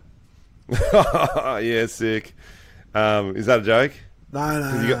pits. Yeah, sick. Is that a joke?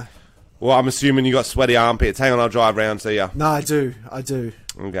 No. Well, I'm assuming you got sweaty armpits. Hang on, I'll drive round, see ya. No, I do.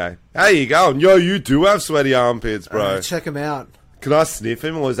 Okay. How you going? Yo, you do have sweaty armpits, bro. Check him out. Can I sniff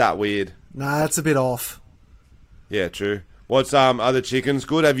him, or is that weird? Nah, that's a bit off. Yeah, true. What's other chickens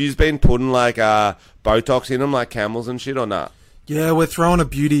good? Have you been putting like Botox in them, like camels and shit, or not? Yeah, we're throwing a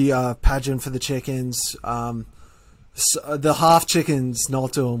beauty pageant for the chickens. So the half chicken's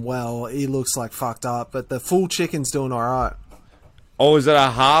not doing well. He looks like fucked up, but the full chicken's doing all right. Or is it a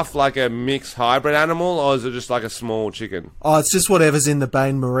half, like a mixed hybrid animal, or is it just like a small chicken? Oh, it's just whatever's in the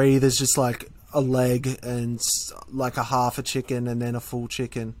Bain Marie. There's just like a leg and like a half a chicken and then a full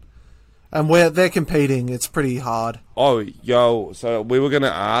chicken. And they're competing. It's pretty hard. Oh, yo, so we were going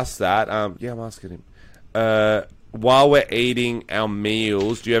to ask that. Yeah, I'm asking him. While we're eating our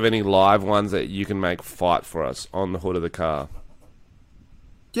meals, do you have any live ones that you can make fight for us on the hood of the car?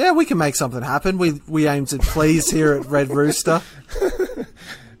 Yeah, we can make something happen. We aim to please here at Red Rooster.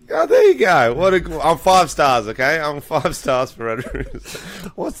 Oh, there you go. I'm 5 stars, okay? I'm 5 stars for Red Rooster.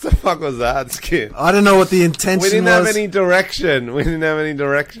 What the fuck was that, Skip? I don't know what the intention was. We didn't have any direction.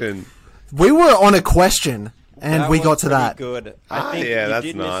 We were on a question, and we got to that. Good. I think yeah, you that's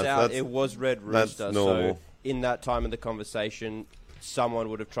did nice. miss out. It was Red Rooster. That's normal. So in that time of the conversation, someone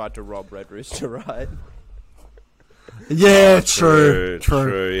would have tried to rob Red Rooster, right? Yeah, True.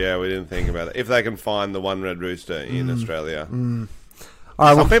 true. Yeah, we didn't think about it. If they can find the one Red Rooster in Australia. All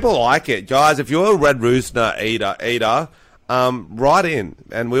right, Some people like it. Guys, if you're a Red Rooster eater, write in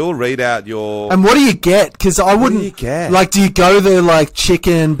and we'll read out your... And what do you get? Because I wouldn't... do you get? Like, do you go the, like,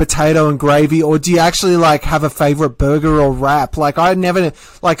 chicken, potato, and gravy, or do you actually, like, have a favourite burger or wrap? Like, I never...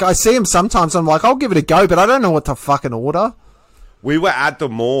 Like, I see them sometimes, I'm like, I'll give it a go, but I don't know what to fucking order. We were at the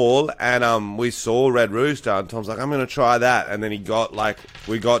mall and we saw Red Rooster and Tom's like, I'm going to try that. And then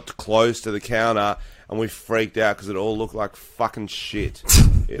we got close to the counter and we freaked out because it all looked like fucking shit.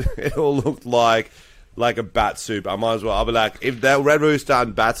 it all looked like a bat soup. I'll be like, if that Red Rooster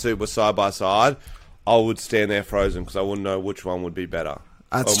and bat soup were side by side, I would stand there frozen because I wouldn't know which one would be better.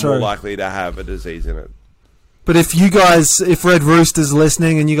 That's or true. more likely to have a disease in it. But if Red Rooster's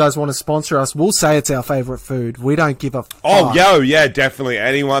listening and you guys want to sponsor us, we'll say it's our favourite food. We don't give a fuck. Oh, yeah, definitely.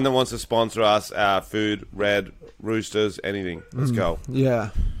 Anyone that wants to sponsor us, food, Red Roosters, anything. Let's go.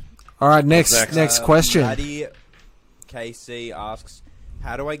 Yeah. All right, next question. Maddie KC asks,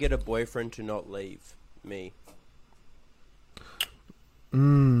 how do I get a boyfriend to not leave me?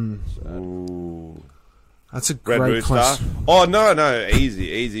 Ooh. That's a Red great Rooster. question. Oh, no,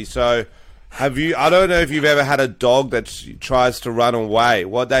 easy. So... I don't know if you've ever had a dog that tries to run away.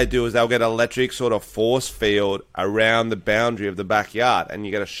 What they do is they'll get an electric sort of force field around the boundary of the backyard and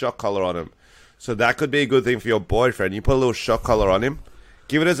you get a shock collar on him. So that could be a good thing for your boyfriend. You put a little shock collar on him,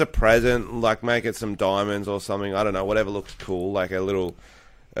 give it as a present, like make it some diamonds or something. I don't know, whatever looks cool, like a little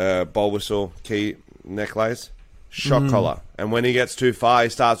Bulbasaur key necklace. Shock collar. And when he gets too far, he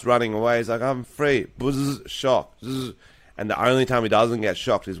starts running away. He's like, I'm free. Buzz, shock. Buzz. And the only time he doesn't get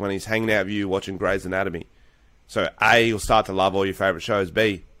shocked is when he's hanging out with you watching Grey's Anatomy. So A, you'll start to love all your favourite shows.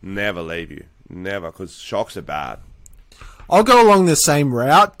 B, never leave you. Never, because shocks are bad. I'll go along the same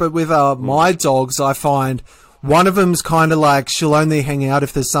route, but with my dogs, I find one of them's kind of like she'll only hang out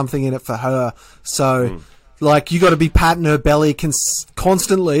if there's something in it for her. So, like, you got to be patting her belly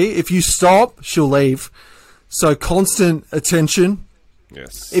constantly. If you stop, she'll leave. So constant attention.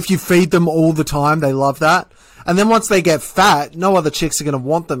 Yes. If you feed them all the time, they love that. And then once they get fat, no other chicks are going to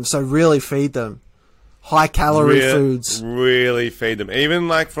want them, so really feed them. High-calorie foods. Really feed them. Even,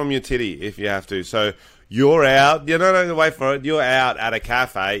 like, from your titty, if you have to. So, you're out. You don't have to wait for it. You're out at a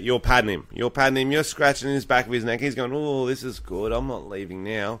cafe. You're patting him. You're scratching his back of his neck. He's going, oh, this is good. I'm not leaving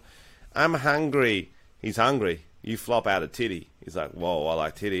now. I'm hungry. He's hungry. You flop out a titty. He's like, whoa, I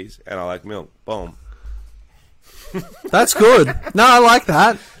like titties, and I like milk. Boom. That's good. No, I like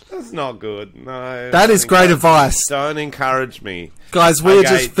that. That's not good. No. That is great advice. Don't encourage me. Guys, we're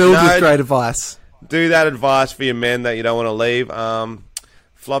just filled with great advice. Do that advice for your men that you don't want to leave.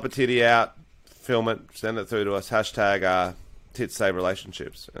 Flop a titty out, film it, send it through to us. Hashtag tits save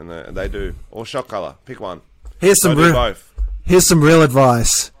relationships. And they do. Or shock collar. Pick one. Here's some real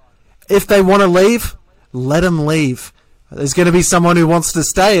advice. If they want to leave, let them leave. There's going to be someone who wants to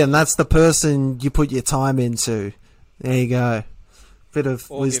stay, and that's the person you put your time into. There you go. Bit of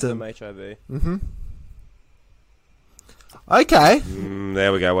wisdom. Give them HIV. Mm-hmm. Okay.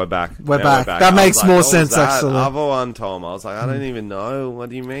 There we go. We're back. We're back. That makes more sense, actually. Other one, Tom. I was like, I don't even know. What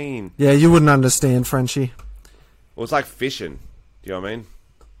do you mean? Yeah, you wouldn't understand, Frenchie. Well, it's like fishing. Do you know what I mean?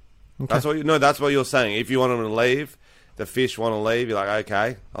 Okay. That's what you're saying. If you want them to leave, the fish want to leave, you're like,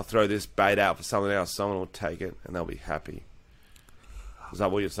 okay, I'll throw this bait out for someone else. Someone will take it, and they'll be happy. Is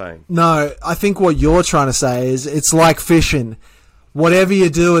that what you're saying? No, I think what you're trying to say is it's like fishing. Whatever you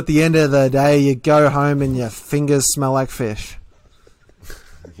do at the end of the day, you go home and your fingers smell like fish.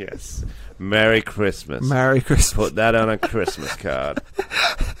 Yes. Merry Christmas. Merry Christmas. Put that on a Christmas card.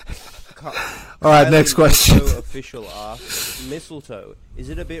 All right, next question. Official asks, mistletoe, is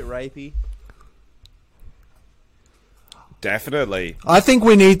it a bit rapey? Definitely. I think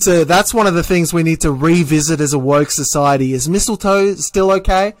we need to. That's one of the things we need to revisit as a woke society. Is mistletoe still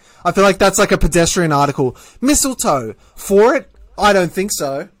okay? I feel like that's like a pedestrian article. Mistletoe for it? I don't think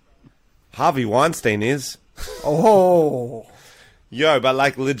so. Harvey Weinstein is. Oh, Yo, but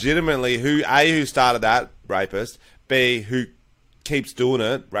like legitimately, who started that, rapist? B, who keeps doing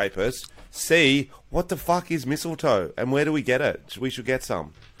it, rapist? C, what the fuck is mistletoe and where do we get it? We should get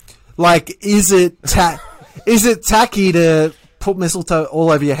some. like is it tacky to put mistletoe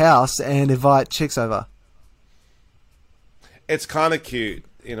all over your house and invite chicks over? It's kind of cute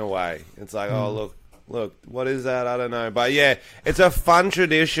in a way. It's like, oh look, what is that? I don't know, but yeah, it's a fun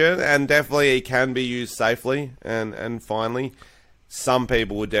tradition and definitely it can be used safely and finally. Some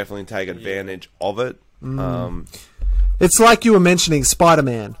people would definitely take advantage of it. It's like you were mentioning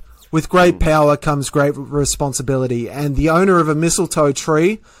Spider-Man. With great power comes great responsibility, and the owner of a mistletoe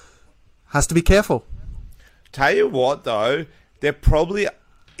tree has to be careful. Tell you what, though, there probably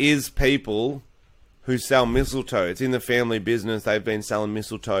is people who sell mistletoe. It's in the family business. They've been selling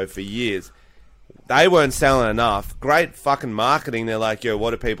mistletoe for years. They weren't selling enough. Great fucking marketing. They're like, yo,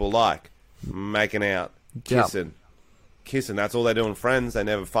 what do people like? Making out. Kissing. Kissing. That's all they do in Friends. They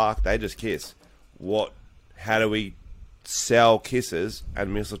never fuck. They just kiss. How do we sell kisses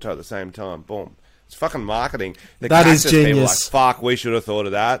and mistletoe at the same time? Boom. It's fucking marketing. That is genius. People are like, fuck, we should have thought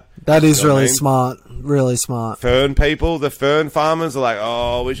of that. That is really smart. Really smart. Fern people, the fern farmers are like,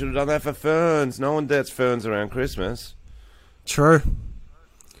 oh, we should have done that for ferns. No one gets ferns around Christmas. True.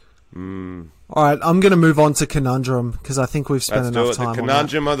 All right, I'm going to move on to Conundrum because I think we've spent enough time on the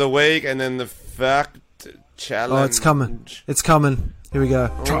Conundrum of the week and then the fact challenge. Oh, it's coming. It's coming. Here we go.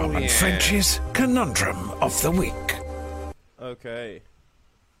 Tom and French's Conundrum of the Week. Okay.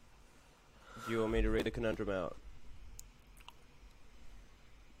 Do you want me to read the conundrum out?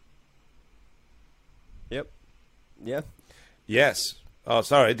 Yep. Yeah. Yes. Oh,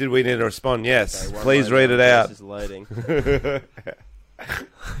 sorry. Did we need to respond? Yes. Okay, please read it out. This is loading.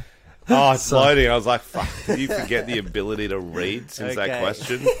 Oh, it's loading. I was like, fuck, did you forget the ability to read since that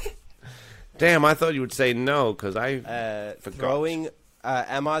question? Damn, I thought you would say no, because I forgot.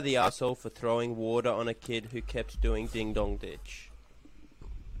 Am I the arsehole for throwing water on a kid who kept doing ding-dong ditch?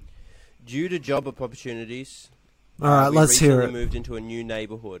 Due to job opportunities, all right, let's hear it. Moved into a new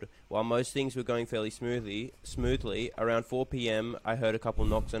neighborhood. While most things were going fairly smoothly, around 4 p.m. I heard a couple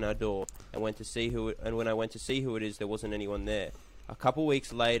knocks on our door and when I went to see who it is, there wasn't anyone there. A couple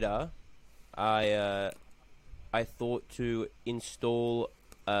weeks later, I thought to install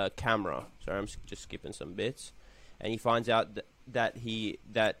a camera. Sorry, I'm just skipping some bits. And he finds out that he's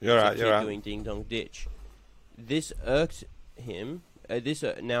doing ding dong ditch. This irked him.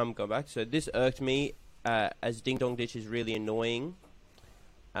 Now I'm going back. So this irked me, as ding dong ditch is really annoying.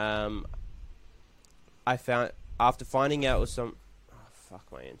 I found after finding out it was some. Oh, fuck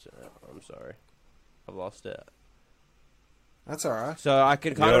my internet. I'm sorry, I've lost it. That's all right. So I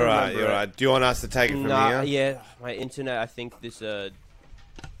could kind of remember. You're right. Do you want us to take it from here? Yeah, my internet. I think this.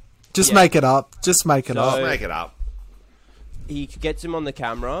 Just make it up. Just make it up. Just make it up. He gets him on the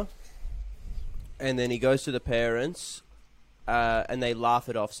camera, and then he goes to the parents, and they laugh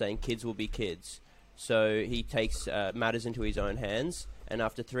it off, saying kids will be kids. So he takes matters into his own hands, and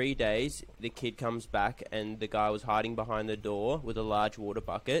after 3 days, the kid comes back, and the guy was hiding behind the door with a large water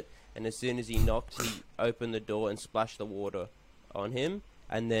bucket, and as soon as he knocked, he opened the door and splashed the water on him,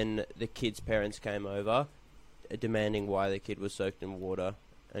 and then the kid's parents came over, demanding why the kid was soaked in water,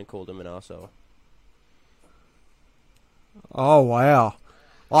 and called him an arsehole. Oh, wow.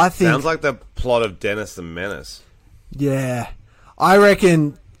 I think... Sounds like the plot of Dennis the Menace. Yeah. I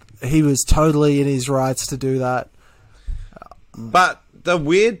reckon he was totally in his rights to do that. But the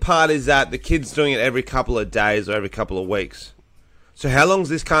weird part is that the kid's doing it every couple of days or every couple of weeks. So how long's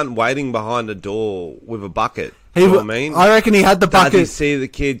this cunt waiting behind a door with a bucket? You know what I mean? I reckon he had the bucket... Did he see the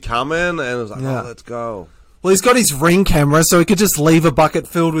kid coming and was like, oh, let's go. Well, he's got his Ring camera, so he could just leave a bucket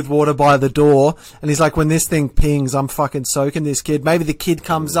filled with water by the door. And he's like, when this thing pings, I'm fucking soaking this kid. Maybe the kid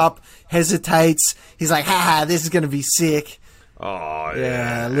comes up, hesitates. He's like, haha, this is going to be sick. Oh,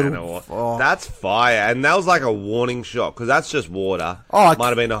 yeah. That's fire. And that was like a warning shot, because that's just water. Oh, might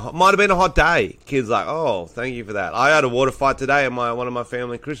have been a hot day. Kid's like, oh, thank you for that. I had a water fight today at one of my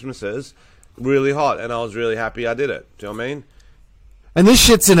family Christmases. Really hot, and I was really happy I did it. Do you know what I mean? And this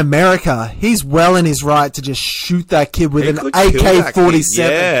shit's in America. He's well in his right to just shoot that kid with an AK-47.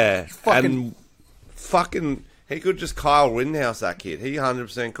 Yeah. And fucking, he could just Kyle Rittenhouse that kid. He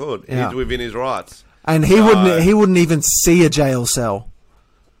 100% could. Yeah. He's within his rights. And he wouldn't even see a jail cell.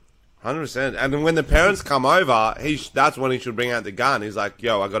 100%. And then when the parents come over, that's when he should bring out the gun. He's like,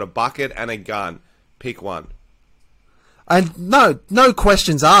 yo, I got a bucket and a gun. Pick one. And no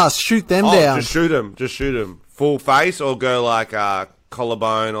questions asked. Shoot them down. Just shoot him. Just shoot him. Full face or go like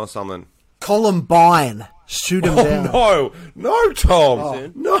collarbone or something. Columbine. Shoot him down. No,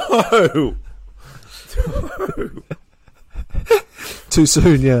 Tom. No. Too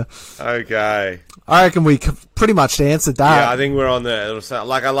soon, yeah. Okay. I reckon we pretty much answered that. Yeah, I think we're on the...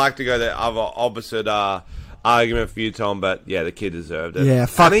 Like, I like to go the other opposite argument for you, Tom, but yeah, the kid deserved it. Yeah,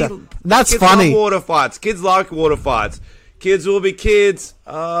 fuck And that. That's kids funny. Love water fights. Kids like water fights. Kids will be kids.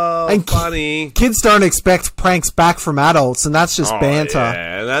 Oh, And funny. Kids don't expect pranks back from adults, and that's just banter.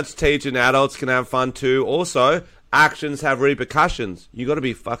 Yeah, and that's teaching adults can have fun too. Also, actions have repercussions. You got to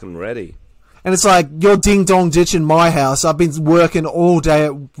be fucking ready. And it's like, you're ding-dong ditching my house. I've been working all day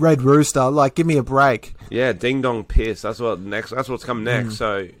at Red Rooster. Like, give me a break. Yeah, ding dong piss. That's what's coming next.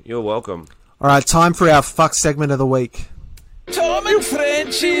 So you're welcome. All right, time for our fuck segment of the week. Tom and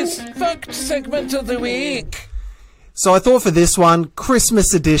Frenchie's fucked segment of the week. So I thought for this one,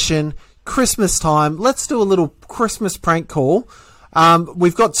 Christmas edition, Christmas time, let's do a little Christmas prank call.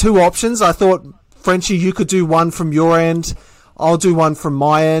 We've got two options. I thought, Frenchie, you could do one from your end. I'll do one from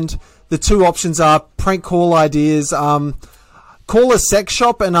my end. The two options are prank call ideas. Call a sex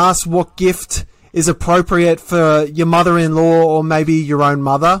shop and ask what gift is appropriate for your mother-in-law or maybe your own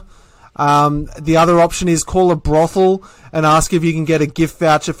mother. The other option is call a brothel and ask if you can get a gift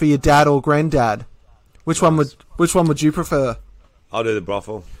voucher for your dad or granddad. Which one would you prefer? I'll do the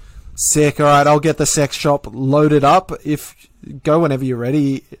brothel. Sick. All right, I'll get the sex shop loaded up. Go whenever you're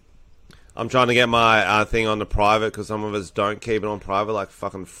ready. I'm trying to get my thing on the private because some of us don't keep it on private like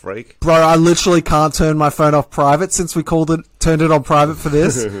fucking freak. Bro, I literally can't turn my phone off private since we turned it on private for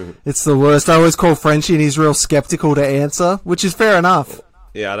this. It's the worst. I always call Frenchie and he's real skeptical to answer, which is fair enough.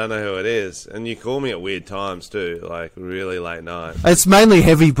 Yeah, I don't know who it is. And you call me at weird times too, like really late night. It's mainly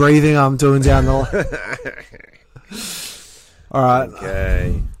heavy breathing I'm doing down the... All right.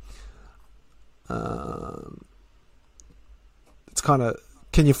 Okay. It's kind of...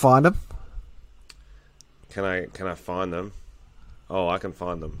 Can you find him? Can I find them? Oh, I can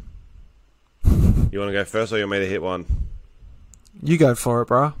find them. You want to go first or you want me to hit one? You go for it,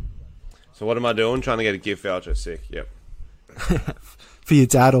 bro. So what am I doing? Trying to get a gift voucher. Sick. Yep. For your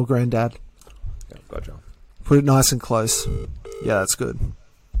dad or granddad. Yeah, gotcha. Put it nice and close. Yeah, that's good.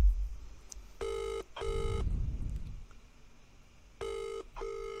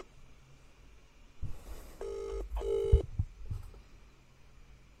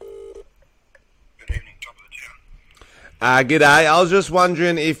 G'day. I was just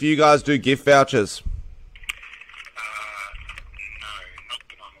wondering if you guys do gift vouchers. No, not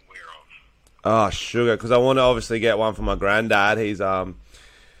that I'm aware of. Oh, sugar, because I want to obviously get one for my granddad. He's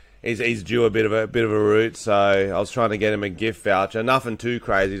due a bit of a root, so I was trying to get him a gift voucher. Nothing too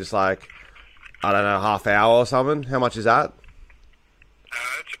crazy, just like, I don't know, half hour or something. How much is that?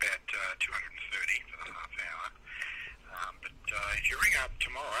 It's about 230 for the half hour. But if you ring up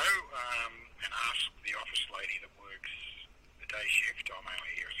tomorrow and ask the office lady that works the day shift, I'm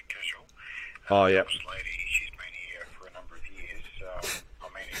only here as a casual. Oh, yeah. The office lady, she's been here for a number of years. I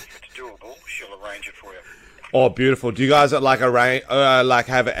mean, if it's doable, she'll arrange it for you. Oh, beautiful. Do you guys have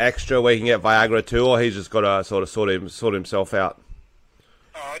an extra where you can get Viagra too, or he's just got to sort himself out?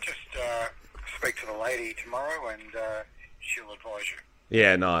 Oh, just speak to the lady tomorrow and she'll advise you.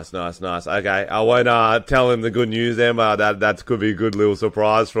 Yeah, nice. Okay, I won't tell him the good news then, but that could be a good little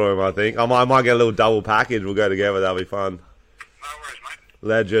surprise for him, I think. I might get a little double package. We'll go together. That'll be fun. No worries, mate.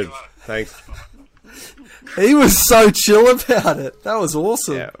 Legend. Thanks. He was so chill about it. That was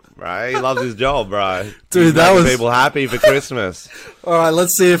awesome. Yeah, bro. He loves his job, bro. Dude, He's that making was... people happy for Christmas. All right,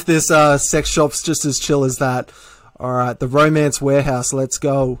 let's see if this sex shop's just as chill as that. All right, the Romance Warehouse. Let's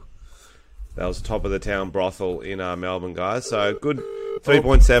go. That was top of the town brothel in Melbourne, guys. So good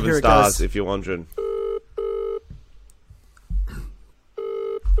 3.7 stars if you're wondering.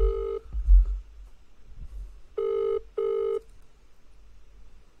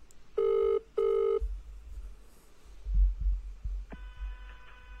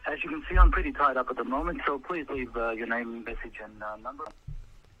 As you can see, I'm pretty tied up at the moment, so please leave your name, message, and number.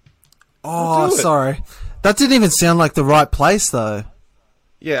 Oh, sorry. That didn't even sound like the right place, though.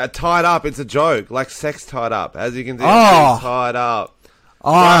 Yeah, tied up. It's a joke. Like sex tied up. As you can see, tied up.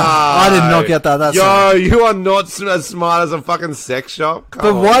 Oh, I did not get that. That's you are not as smart as a fucking sex shop.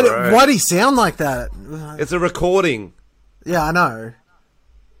 But why do he sound like that? It's a recording. Yeah, I know.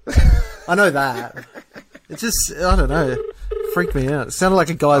 I know that. It just, I don't know. It freaked me out. It sounded like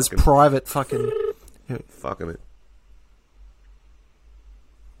a guy's private fucking... Fucking it.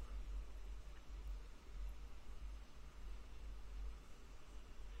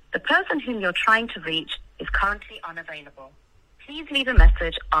 The person whom you're trying to reach is currently unavailable. Please leave a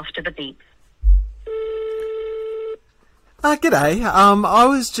message after the beep. G'day. I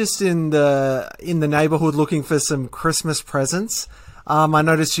was just in the neighbourhood looking for some Christmas presents. I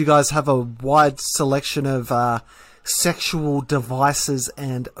noticed you guys have a wide selection of sexual devices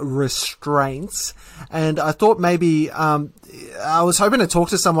and restraints, and I thought maybe I was hoping to talk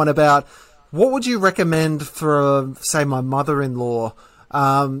to someone about what would you recommend for, say, my mother-in-law.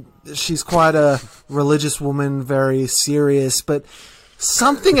 She's quite a religious woman, very serious, but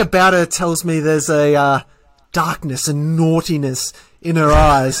something about her tells me there's a darkness and naughtiness in her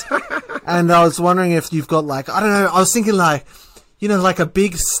eyes. And I was wondering if you've got, like, I don't know, I was thinking like, you know, like a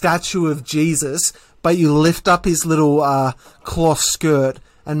big statue of Jesus, but you lift up his little cloth skirt,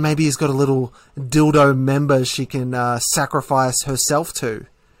 and maybe he's got a little dildo member she can sacrifice herself to.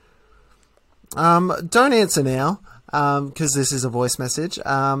 Don't answer now, because this is a voice message.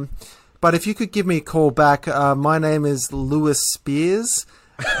 But if you could give me a call back, my name is Lewis Spears.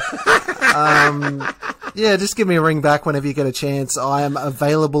 Yeah, just give me a ring back whenever you get a chance. I am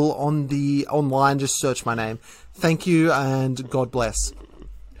available on the online. Just search my name. Thank you, and God bless.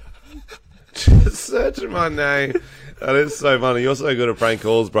 Just searching my name. That is so funny. You're so good at prank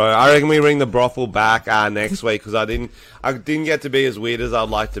calls, bro. I reckon we ring the brothel back next week, because I didn't get to be as weird as I'd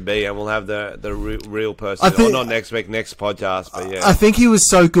like to be, and we'll have the real person. Or not next week, next podcast, but yeah. I think he was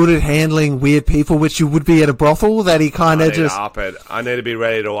so good at handling weird people, which you would be at a brothel, that he kind of just... I need to be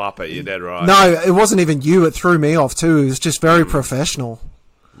ready to up it. You're dead right. No, it wasn't even you. It threw me off too. It was just very professional.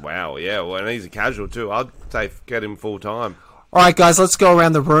 Wow, yeah. Well, and he's a casual too. I'd say get him full time. All right, guys, let's go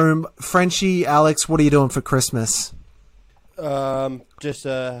around the room. Frenchie, Alex, what are you doing for Christmas? Just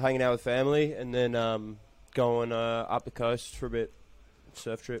hanging out with family, and then going up the coast for a bit.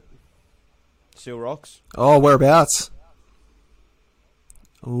 Surf trip. Seal Rocks. Oh, whereabouts?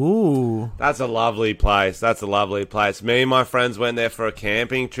 Ooh. That's a lovely place. Me and my friends went there for a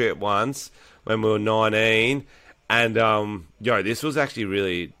camping trip once when we were 19. And, this was actually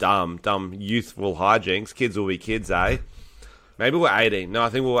really dumb youthful hijinks. Kids will be kids, eh? Maybe we're 18. No, I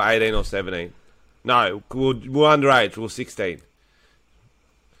think we were 18 or 17. No, we're underage. We were 16.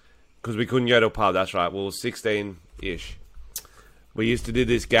 Because we couldn't go to a pub, that's right. We were 16-ish. We used to do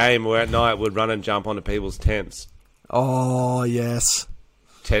this game where at night we'd run and jump onto people's tents. Oh, yes.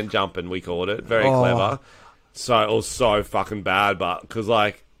 Tent jumping, we called it. Very clever. So it was so fucking bad, but because,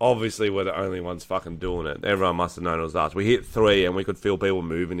 like, obviously we're the only ones fucking doing it. Everyone must have known it was us. We hit 3 and we could feel people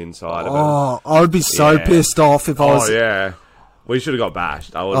moving inside of it. Oh, I would be so pissed off if I was... Oh, yeah. We should have got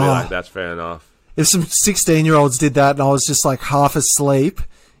bashed. I would be like, that's fair enough. If some 16-year-olds did that and I was just, like, half asleep,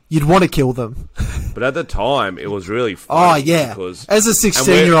 you'd want to kill them. But at the time, it was really fun. Oh, yeah. As a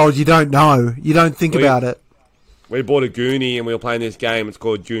 16-year-old, you don't know. You don't think about it. We bought a goonie and we were playing this game. It's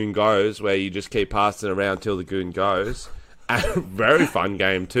called Goon Goes, where you just keep passing it around till the goon goes. Very fun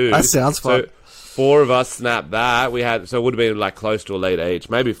game, too. That sounds fun. So 4 of us snapped that. So it would have been, like, close to elite each.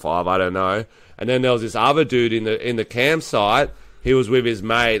 Maybe 5, I don't know. And then there was this other dude in the campsite. He was with his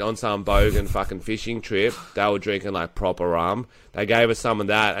mate on some bogan fucking fishing trip. They were drinking, like, proper rum. They gave us some of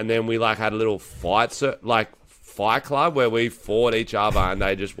that, and then we, like, had a little fight club where we fought each other and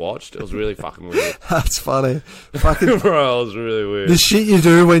they just watched. It was really fucking weird. That's funny. Fucking bro, it was really weird. The shit you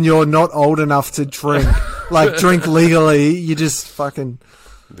do when you're not old enough to drink. Like, drink legally, you just fucking...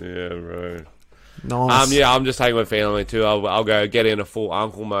 Yeah, bro. Nice. I'm just hanging with family, too. I'll go get in a full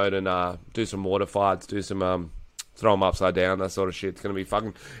uncle mode and do some water fights, do some... throw them upside down, that sort of shit. It's going to be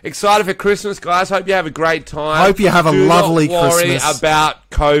fucking excited for Christmas, guys. Hope you have a great time. Hope you have a lovely Christmas. Do not worry about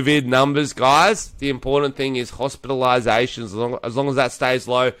COVID numbers, guys. The important thing is hospitalizations. As long as that stays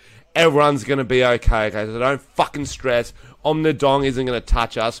low, everyone's going to be okay, so don't fucking stress. Omnidong isn't going to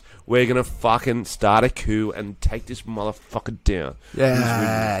touch us. We're going to fucking start a coup and take this motherfucker down.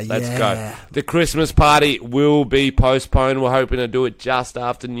 Yeah, Let's go. The Christmas party will be postponed. We're hoping to do it just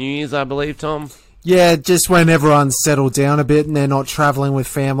after New Year's, I believe, Tom. Yeah, just when everyone's settled down a bit and they're not travelling with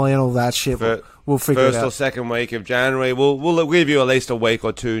family and all that shit. We'll figure it out. First or second week of January. We'll give you at least a week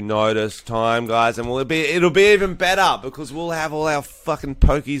or 2 notice time, guys, and it'll be even better because we'll have all our fucking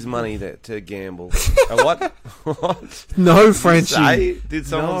pokies money to gamble. What? What? No, Frenchie. Did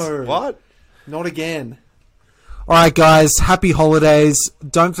someone... What? Not again. All right, guys. Happy holidays.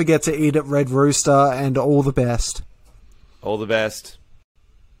 Don't forget to eat at Red Rooster, and all the best. All the best.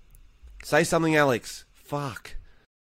 Say something, Alex. Fuck.